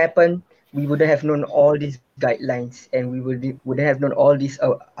thing didn't happen, we wouldn't have known all these guidelines, and we wouldn't have known all these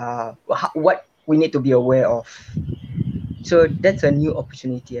what we need to be aware of. So that's a new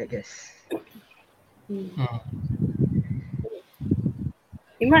opportunity, I guess.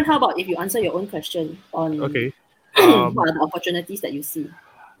 Imran, how about if you answer your own question on what are the opportunities that you see?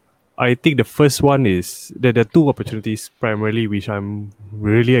 I think the first one is there are two opportunities primarily which I'm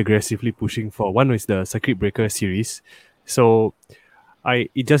really aggressively pushing for. One is the Circuit Breaker series. So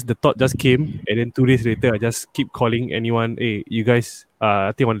the thought just came, and then 2 days later I just keep calling anyone, hey, you guys,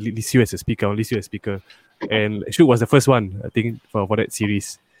 I think I want to list you as a speaker. And Shuk was the first one, I think, for that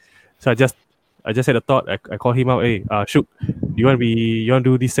series. So I just had a thought. I called him out, hey, Shuk, you want to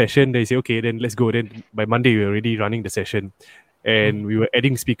do this session? They say, okay, then let's go. Then by Monday we were already running the session, and we were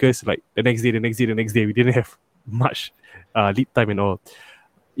adding speakers like the next day. We didn't have much lead time and all.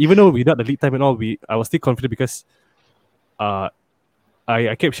 Even though without the lead time and all, I was still confident because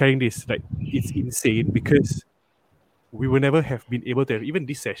I kept sharing this, like, it's insane because we would never have been able to have even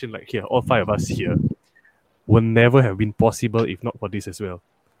this session like here, all 5 of us here, would never have been possible if not for this as well.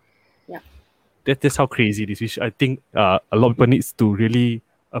 Yeah. That's how crazy this is, which I think a lot of people needs to really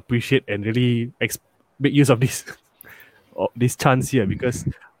appreciate and really make use of this this chance here, because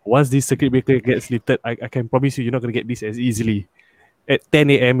once this circuit breaker gets lifted, I can promise you, you're not going to get this as easily. At 10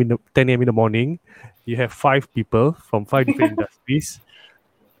 a.m. in the morning, you have 5 people from 5 different industries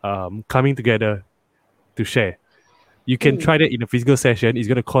coming together to share. You can try that in a physical session. It's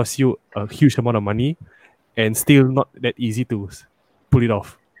going to cost you a huge amount of money and still not that easy to pull it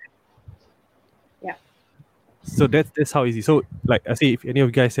off. Yeah. So that's how easy. So like I say, if any of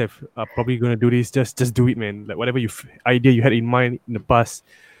you guys have are probably gonna do this, just do it, man. Like whatever idea you had in mind in the past,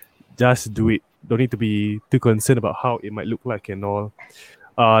 just do it. Don't need to be too concerned about how it might look like and all.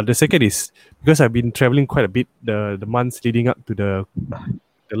 The second is because I've been traveling quite a bit the months leading up to the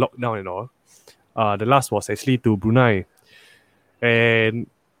lockdown and all. The last was actually to Brunei, and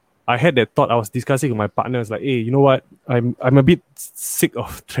I had that thought. I was discussing with my partners, like, hey, you know what? I'm a bit sick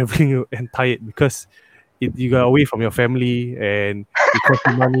of traveling and tired because you got away from your family and it costs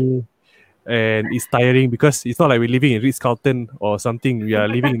you money and it's tiring because it's not like we're living in Ritz-Carlton or something. We are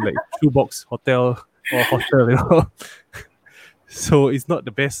living in like shoebox hotel or hostel, you know. So it's not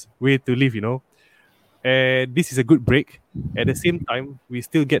the best way to live, you know. And this is a good break. At the same time,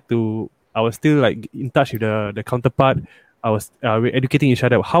 I was still like in touch with the counterpart. We're educating each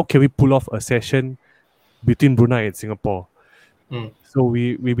other. How can we pull off a session between Brunei and Singapore? So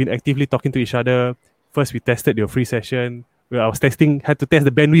we've been actively talking to each other. First, we tested your free session. I was had to test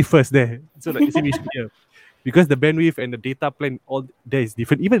the bandwidth first there. So like same issue here. Because the bandwidth and the data plan all there is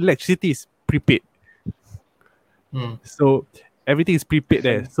different. Even electricity is prepaid. So everything is prepaid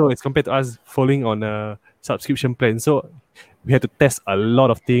there. So it's compared to us following on a subscription plan. So we had to test a lot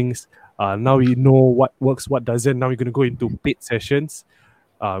of things. Now we know what works, what doesn't. Now we're going to go into paid sessions.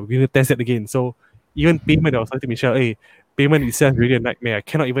 We're going to test it again. So even payment, I was telling Michelle, hey, payment itself is really a nightmare. I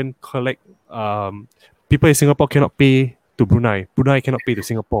cannot even collect. People in Singapore cannot pay to Brunei. Brunei cannot pay to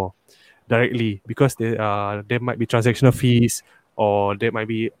Singapore directly because there might be transactional fees or there might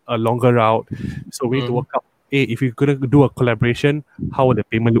be a longer route. So we need to work out, hey, if we're going to do a collaboration, how would the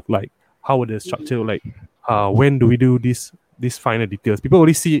payment look like? How would the structure look like? When do we do this final details? People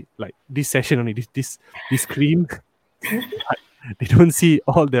only see like this session only, this screen. They don't see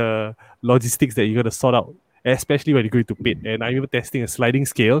all the logistics that you got to sort out, especially when you go to paid. And I'm even testing a sliding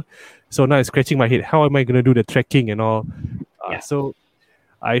scale. So now I'm scratching my head. How am I going to do the tracking and all? So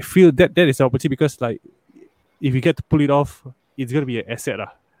I feel that is an opportunity because like if you get to pull it off, it's going to be an asset.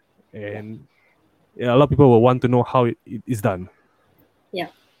 And a lot of people will want to know how it is done. Yeah.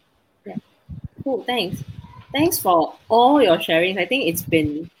 Cool. Thanks for all your sharing. I think it's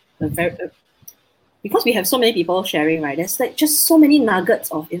been a very because we have so many people sharing, right? There's like just so many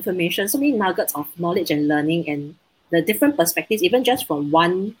nuggets of information, so many nuggets of knowledge and learning, and the different perspectives, even just from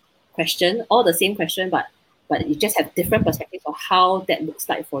one question, all the same question, but you just have different perspectives of how that looks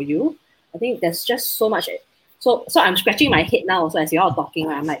like for you. I think there's just so much. So I'm scratching my head now also as you're all talking.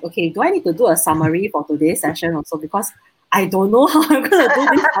 Right? I'm like, okay, do I need to do a summary for today's session also? Because I don't know how I'm going to do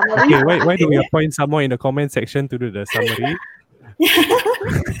this summary. Okay, why do we appoint someone in the comment section to do the summary?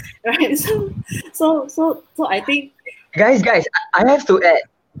 Right. So I think Guys, I have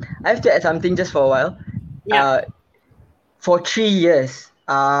to add something just for a while. Yeah. For 3 years,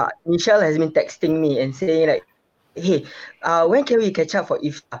 Michelle has been texting me and saying like, hey, when can we catch up for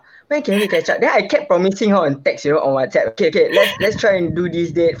iftar? When can we catch up? Then I kept promising her on text, on WhatsApp. Okay, let's try and do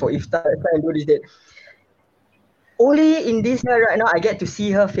this date for iftar. Let's try and do this date. Only in this year right now, I get to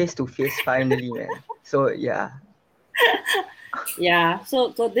see her face to face finally, man. So yeah. Yeah, so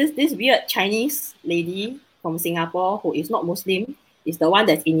this weird Chinese lady from Singapore who is not Muslim is the one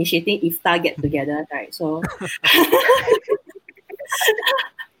that's initiating iftar get together, right? So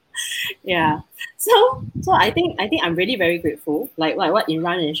yeah, so I think I'm really very grateful. Like what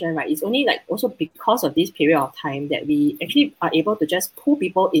Imran mentioned, right? It's only like also because of this period of time that we actually are able to just pull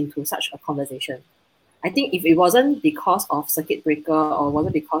people into such a conversation. I think if it wasn't because of circuit breaker or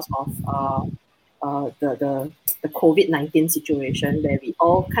wasn't because of the COVID-19 situation where we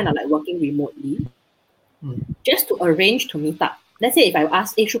all kind of like working remotely, just to arrange to meet up. Let's say if I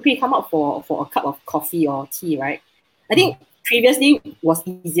ask, hey, Shukri, come up for a cup of coffee or tea, right? I think previously was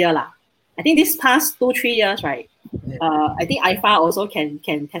easier lah. I think this past 2-3 years, right? I think Aifa also can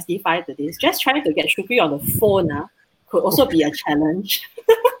testify to this. Just trying to get Shukri on the phone could also be a challenge.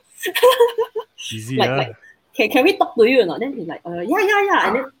 Easy, like can we talk to you or not? Then he's like, yeah.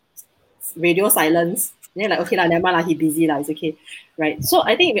 And then radio silence. Then like, okay, never mind, he busy, it's okay. Right. So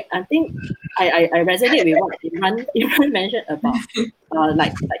I think I resonate with what Imran mentioned about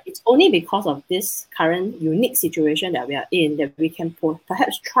like it's only because of this current unique situation that we are in that we can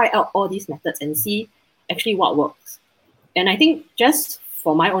perhaps try out all these methods and see actually what works. And I think just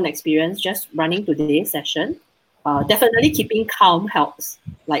for my own experience, just running today's session, definitely keeping calm helps.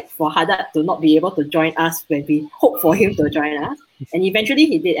 Like for Haddad to not be able to join us when we hope for him to join us. And eventually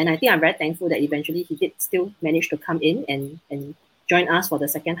he did. And I think I'm very thankful that eventually he did still manage to come in and join us for the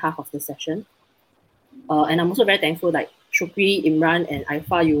second half of the session. And I'm also very thankful like Shukri, Imran and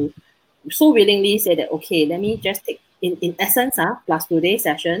Aifa, you so willingly said that, okay, let me just take in essence, plus today's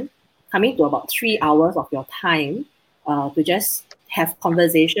session, coming to about 3 hours of your time to just have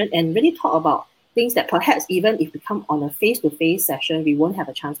conversation and really talk about things that perhaps even if we come on a face-to-face session, we won't have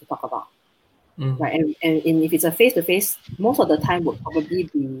a chance to talk about. Right? And if it's a face-to-face, most of the time would probably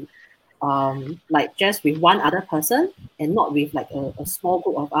be like just with one other person and not with like a small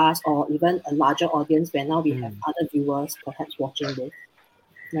group of us or even a larger audience where now we have other viewers perhaps watching this.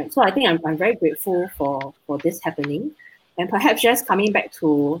 Right. So I think I'm very grateful for this happening. And perhaps just coming back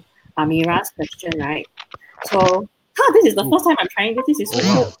to Amira's question, right? So this is the first time I'm trying this. This is so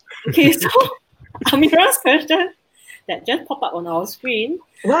cool. Okay, so Amira's question that just popped up on our screen.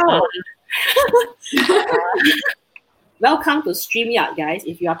 Wow. Welcome to StreamYard, guys.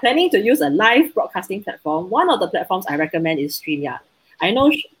 If you are planning to use a live broadcasting platform, one of the platforms I recommend is StreamYard. I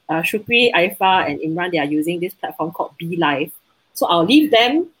know Shukri, Aifa, and Imran, they are using this platform called BeLive. So I'll leave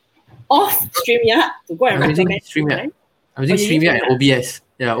them off StreamYard to go and recommend StreamYard. I'm using StreamYard and OBS.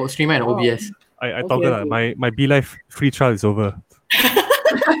 Yeah, StreamYard and OBS. I toggle that. My BeLive free trial is over.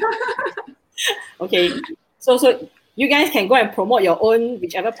 Okay. So you guys can go and promote your own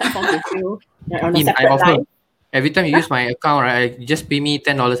whichever platform you feel on a separate line. Every time you use my account, right, you just pay me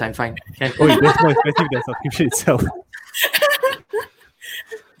 $10. I'm fine. That's more expensive than subscription itself.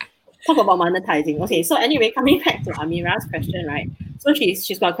 Talk about monetizing. Okay, so anyway, coming back to Amira's question, right? So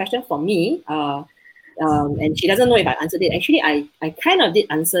she's got a question for me, and she doesn't know if I answered it. Actually, I kind of did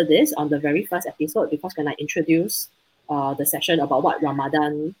answer this on the very first episode because when I introduced the session about what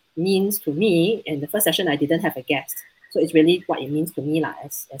Ramadan means to me, in the first session I didn't have a guest, so it's really what it means to me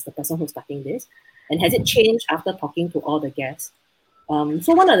as the person who's starting this. And has it changed after talking to all the guests?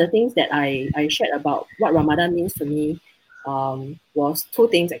 So one of the things that I shared about what Ramadan means to me was two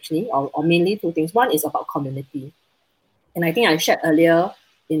things actually, or mainly two things. One is about community. And I think I shared earlier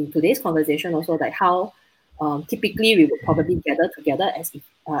in today's conversation also like how typically we would probably gather together as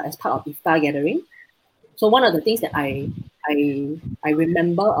part of iftar gathering. So one of the things that I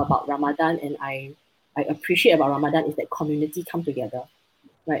remember about Ramadan and I appreciate about Ramadan is that community come together.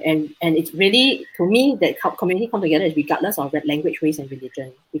 Right, and it's really, to me, that community come together is regardless of language, race, and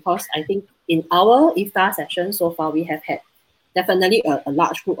religion. Because I think in our iftar session so far, we have had definitely a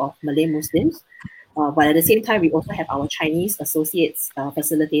large group of Malay Muslims, but at the same time, we also have our Chinese associates,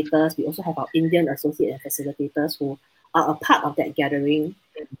 facilitators. We also have our Indian associate and facilitators who are a part of that gathering.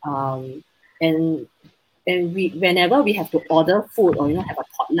 And we, whenever we have to order food or have a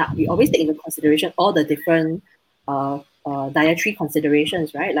potluck, we always take into consideration all the different dietary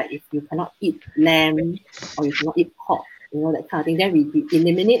considerations, right? Like if you cannot eat lamb or you cannot eat pork, that kind of thing, then we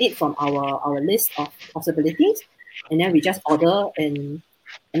eliminate it from our list of possibilities, and then we just order. And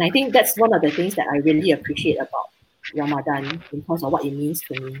I think that's one of the things that I really appreciate about Ramadan in terms of what it means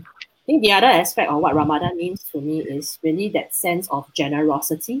to me. I think the other aspect of what Ramadan means to me is really that sense of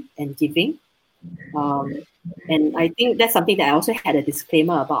generosity and giving. And I think that's something that I also had a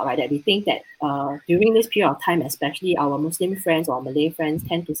disclaimer about, right? That we think that during this period of time, especially our Muslim friends or Malay friends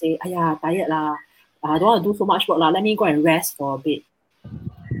tend to say, "Ayah, tired lah, I don't want to do so much work lah, let me go and rest for a bit."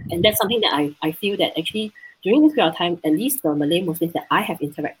 And that's something that I feel that actually during this period of time, at least the Malay Muslims that I have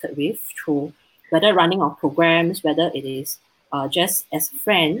interacted with through whether running of programs, whether it is just as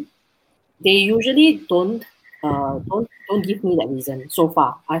friends, they usually don't give me that reason so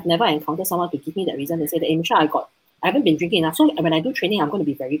far. I've never encountered someone to give me that reason to say that, Misha, I haven't been drinking enough, so when I do training, I'm going to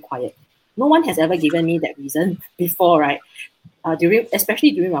be very quiet. No one has ever given me that reason before, right?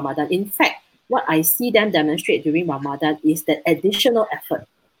 Especially during Ramadan. In fact, what I see them demonstrate during Ramadan is that additional effort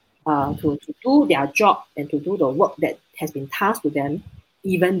to do their job and to do the work that has been tasked to them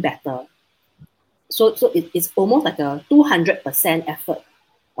even better. So it's almost like a 200% effort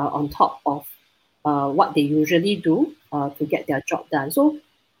on top of what they usually do to get their job done. So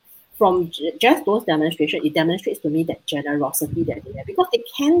from just those demonstrations, it demonstrates to me that generosity that they have, because they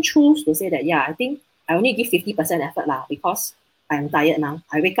can choose to say that, yeah, I think I only give 50% effort lah because I'm tired now.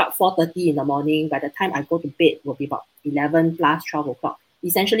 I wake up 4:30 in the morning. By the time I go to bed, will be about 11 plus 12 o'clock.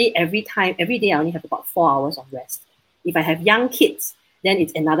 Essentially, every day, I only have about 4 hours of rest. If I have young kids, then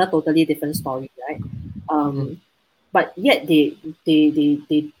it's another totally different story, right? But yet they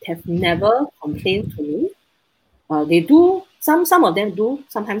have never complained to me. They do, some of them do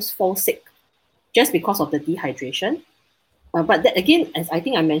sometimes fall sick just because of the dehydration. But that, again, as I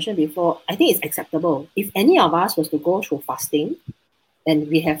think I mentioned before, I think it's acceptable. If any of us was to go through fasting, and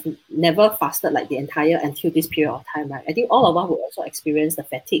we have never fasted like the entire until this period of time, right? I think all of us will also experience the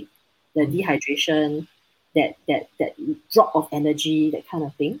fatigue, the dehydration, that drop of energy, that kind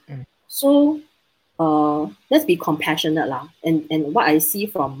of thing. So let's be compassionate lah. And what I see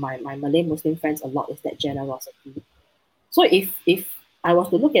from my Malay Muslim friends a lot is that generosity. So if I was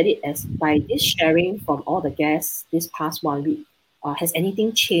to look at it as by this sharing from all the guests this past 1 week, has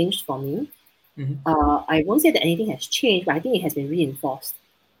anything changed for me? I won't say that anything has changed, but I think it has been reinforced.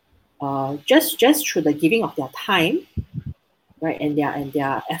 Just through the giving of their time, right, and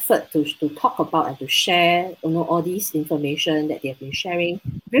their effort to talk about and to share, all these information that they have been sharing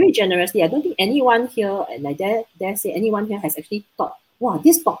very generously. I don't think anyone here, and I dare say anyone here has actually thought, wow,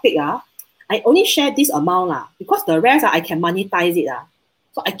 this topic I only share this amount because the rest I can monetize it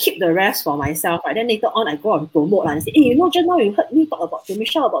So I keep the rest for myself, right? Then later on I go and promote and say, hey, just now you heard me talk about to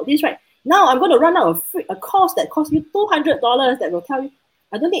Michelle about this, right? Now I'm going to run out a course that costs you $200 that will tell you.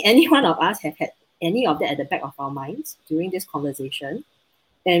 I don't think any one of us have had any of that at the back of our minds during this conversation.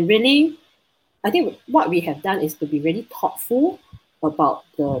 And really, I think what we have done is to be really thoughtful about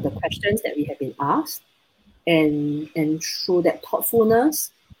the questions that we have been asked. And through that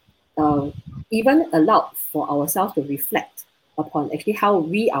thoughtfulness, even allowed for ourselves to reflect upon actually how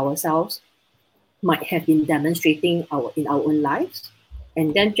we ourselves might have been demonstrating in our own lives,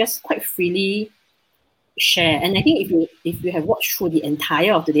 and then just quite freely share. And I think if you have watched through the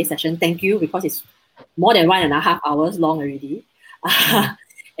entire of today's session, thank you, because it's more than 1.5 hours long already.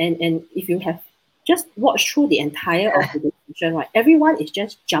 And if you have just watched through the entire of the session, right, everyone is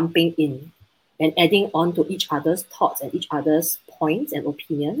just jumping in and adding on to each other's thoughts and each other's points and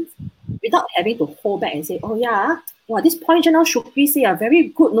opinions without having to hold back and say, oh yeah, wow, this point just now Shukri say are very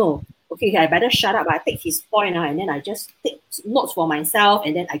good, no. Okay, I better shut up. I take his point and then I just take notes for myself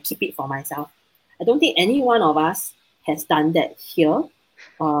and then I keep it for myself. I don't think any one of us has done that here.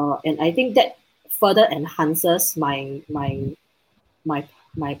 And I think that further enhances my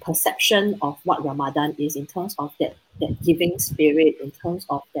perception of what Ramadan is in terms of that giving spirit, in terms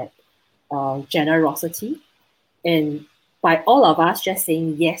of that generosity. And by all of us just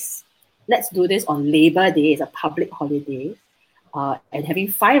saying, yes, let's do this on Labor Day, it's a public holiday, and having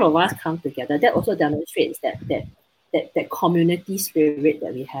 5 of us come together, that also demonstrates that community spirit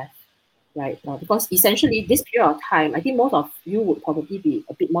that we have, right? Because essentially this period of time, I think most of you would probably be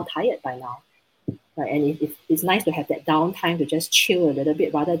a bit more tired by now, right? And it's nice to have that downtime to just chill a little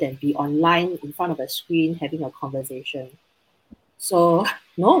bit rather than be online in front of a screen having a conversation. So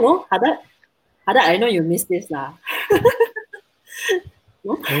no, Haddad, I know you missed this lah.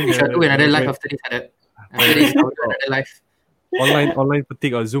 No? We shall do another live after this, Haddad. After this, I'll do another live. Online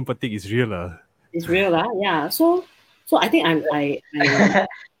fatigue or Zoom fatigue is real It's real yeah. So I think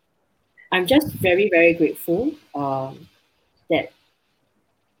I'm just very, very grateful that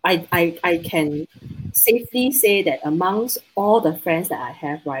I can safely say that amongst all the friends that I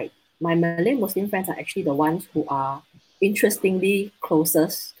have, right, my Malay Muslim friends are actually the ones who are interestingly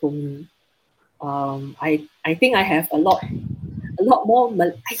closest to me. I think I have a lot more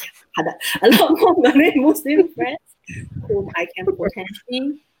Malay Muslim friends whom I can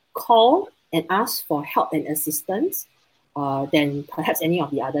potentially call and ask for help and assistance than perhaps any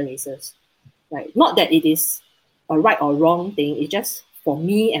of the other races. Right? Not that it is a right or wrong thing, it's just for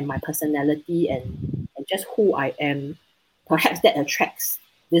me and my personality and just who I am, perhaps that attracts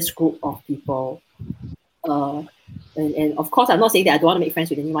this group of people. And of course, I'm not saying that I don't want to make friends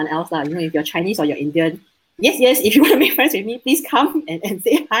with anyone else. If you're Chinese or you're Indian, yes, if you want to make friends with me, please come and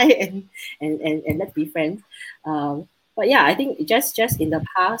say hi and let's be friends. But yeah, I think just in the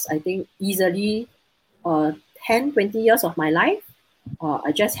past, I think easily 10, 20 years of my life,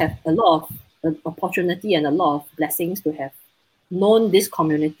 I just have a lot of opportunity and a lot of blessings to have known this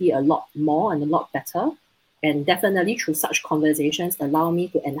community a lot more and a lot better. And definitely through such conversations allow me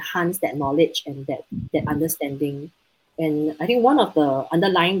to enhance that knowledge and that understanding. And I think one of the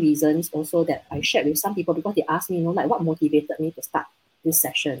underlying reasons also that I shared with some people, because they asked me, what motivated me to start this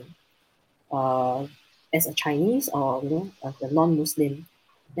session as a Chinese or, as a non-Muslim.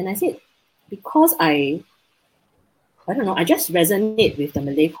 And I said, because I just resonate with the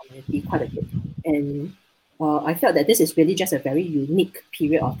Malay community quite a bit. And I felt that this is really just a very unique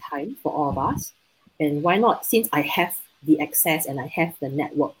period of time for all of us. And why not, since I have the access and I have the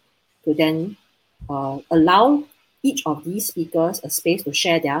network, to then allow each of these speakers a space to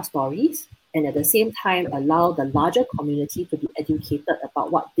share their stories, and at the same time allow the larger community to be educated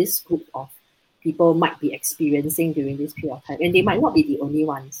about what this group of people might be experiencing during this period of time. And they might not be the only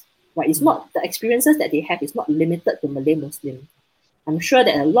ones, right? It's not, the experiences that they have is not limited to Malay Muslim. I'm sure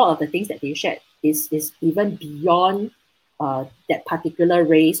that a lot of the things that they shared is even beyond that particular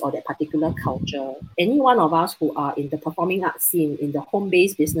race or that particular culture. Any one of us who are in the performing arts scene, in the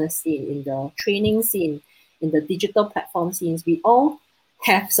home-based business scene, in the training scene, in the digital platform scenes, we all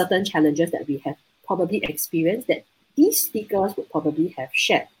have certain challenges that we have probably experienced that these speakers would probably have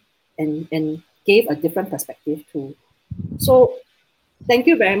shared and gave a different perspective to. So thank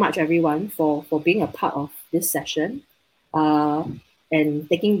you very much, everyone, for being a part of this session and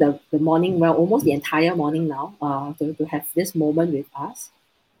taking the morning, well, almost the entire morning now, to have this moment with us.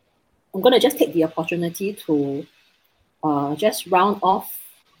 I'm going to just take the opportunity to just round off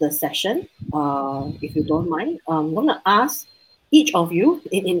the session, if you don't mind. I'm going to ask each of you,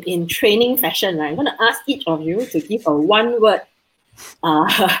 in training fashion, right? I'm going to ask each of you to give a one-word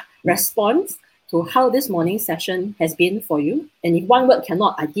response to how this morning session has been for you. And if one word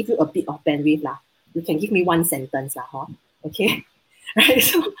cannot, I give you a bit of bandwidth. You can give me one sentence. Okay? Right?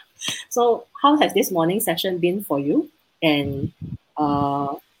 So how has this morning session been for you? And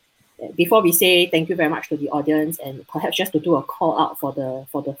before we say thank you very much to the audience, and perhaps just to do a call out for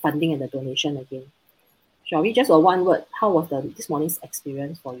the funding and the donation again. Shall we just a one word? How was this morning's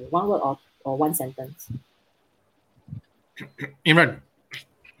experience for you? One word or one sentence? Imran.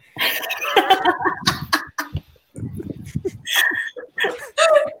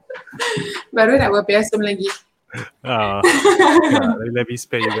 Baru nak berbiasa lagi. Let me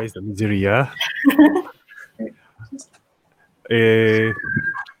spare you guys the misery.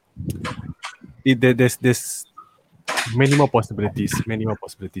 There's many more possibilities.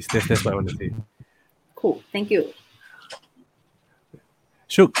 That's what I want to say. Cool. Thank you.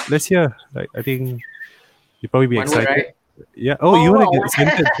 Shuk, let's hear. I think you probably be One excited. word, right? Yeah. Oh, you want to get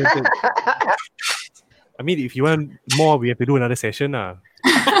sentence. I mean, if you want more, we have to do another session. Okay,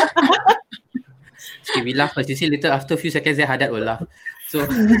 we laugh, but you see later after a few seconds, then Haddad will laugh. So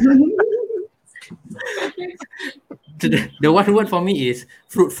the one word for me is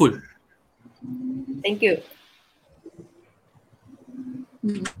fruitful. Thank you.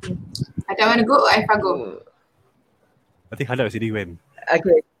 I don't want to go or Aifah go? I think Haddad already went.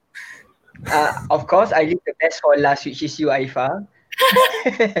 Okay. Of course, I leave the best for last, which is you, Aifah.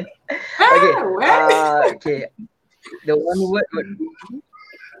 Okay. Okay. The one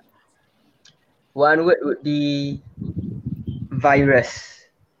word would be virus.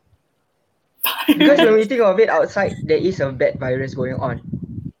 Because when we think of it outside, there is a bad virus going on.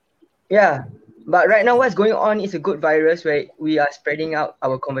 Yeah. But right now, what's going on is a good virus where we are spreading out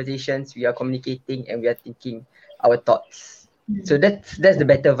our conversations, we are communicating, and we are thinking our thoughts. So that's the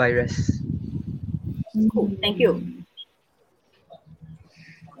better virus. Cool. Thank you.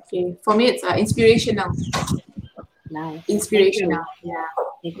 Okay. For me, it's inspirational. Nice. Inspirational. Yeah.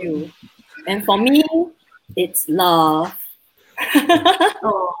 Thank you. And for me, it's love.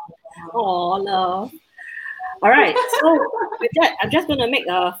 Oh, love. All right. So with that, I'm just going to make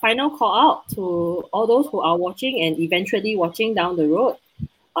a final call out to all those who are watching and eventually watching down the road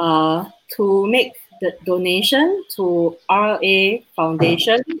to make the donation to RLA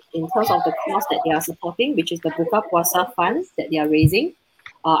Foundation in terms of the cause that they are supporting, which is the Buka Puasa Fund that they are raising.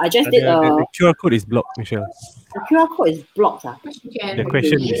 I just did the QR code is blocked, Michelle. The QR code is blocked. The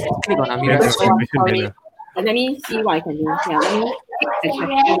question is Click on Amira's sorry. Let me see what I can do. Yeah, let me take the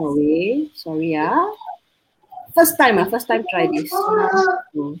question away. Sorry, First time try this.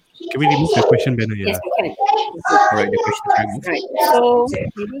 Can we remove the question banner here? Yes, we can. Alright, the question is removed. Right. So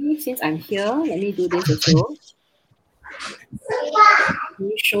maybe since I'm here, let me do this as well. Let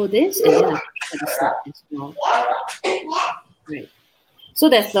me show this and then I'll try to start as well. Right. So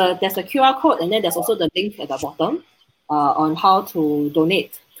there's the QR code and then there's also the link at the bottom on how to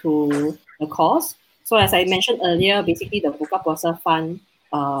donate to the cause. So as I mentioned earlier, basically the Buka Puasa Fund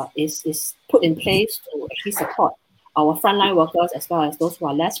is put in place to actually support our frontline workers as well as those who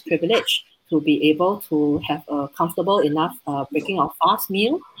are less privileged to be able to have a comfortable enough breaking of fast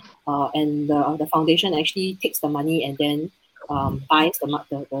meal. And the foundation actually takes the money and then buys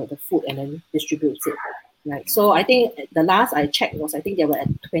the food and then distributes it. Right. So I think the last I checked was I think they were at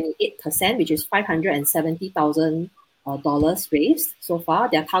 28%, which is $570,000 raised so far.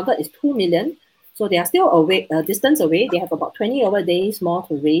 Their target is 2 million. So they are still a distance away. They have about 20 over days more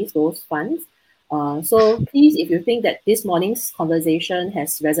to raise those funds. So please, if you think that this morning's conversation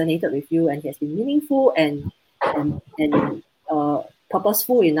has resonated with you and has been meaningful and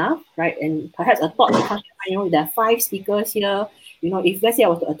purposeful enough, right? And perhaps a thought that comes to mind, there are 5 speakers here. If let's say I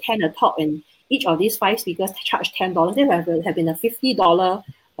was to attend a talk and each of these 5 speakers charge $10, then it would have been a $50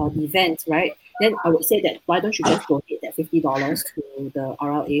 event, right? Then I would say that why don't you just donate that $50 to the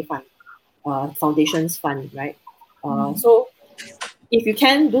RLA fund, foundation's fund, right? So if you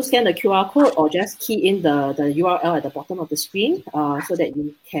can, do scan the QR code or just key in the URL at the bottom of the screen so that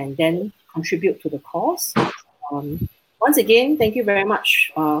you can then contribute to the cause. Once again, thank you very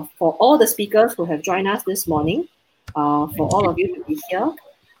much for all the speakers who have joined us this morning, for all of you to be here.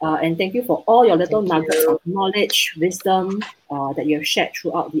 And thank you for all your little nuggets of knowledge, wisdom that you have shared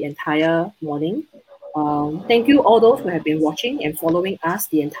throughout the entire morning. Thank you all those who have been watching and following us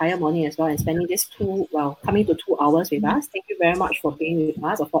the entire morning as well and spending this coming to 2 hours with us. Thank you very much for being with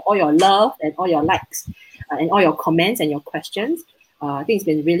us, for all your love and all your likes and all your comments and your questions. I think it's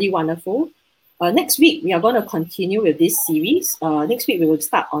been really wonderful. Next week, we are going to continue with this series. Next week, we will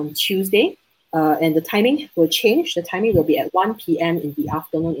start on Tuesday, and the timing will change. The timing will be at 1 p.m. in the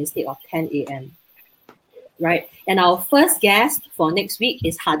afternoon instead of 10 a.m. Right? And our first guest for next week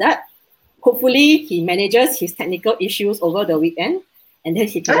is Haddad. Hopefully, he manages his technical issues over the weekend, and then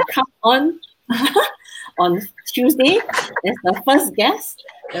he can come on on Tuesday as the first guest.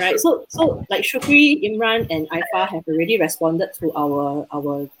 All right. So like Shukri, Imran, and Aifa have already responded to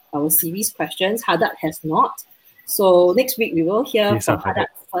our series questions. Haddad has not. So next week we will hear from Haddad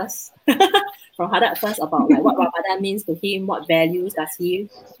first. From Haddad first about like what Ramadan means to him, what values does he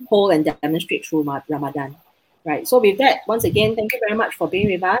hold and demonstrate through Ramadan. Right. So with that, once again, thank you very much for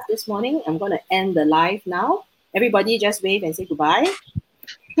being with us this morning. I'm going to end the live now. Everybody just wave and say goodbye.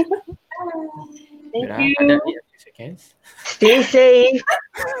 Thank you. Stay safe. Stay safe.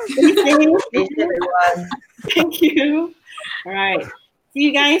 Stay safe, everyone. Thank you. All right. See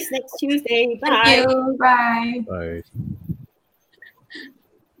you guys next Tuesday. Bye. Thank you. Bye. Bye.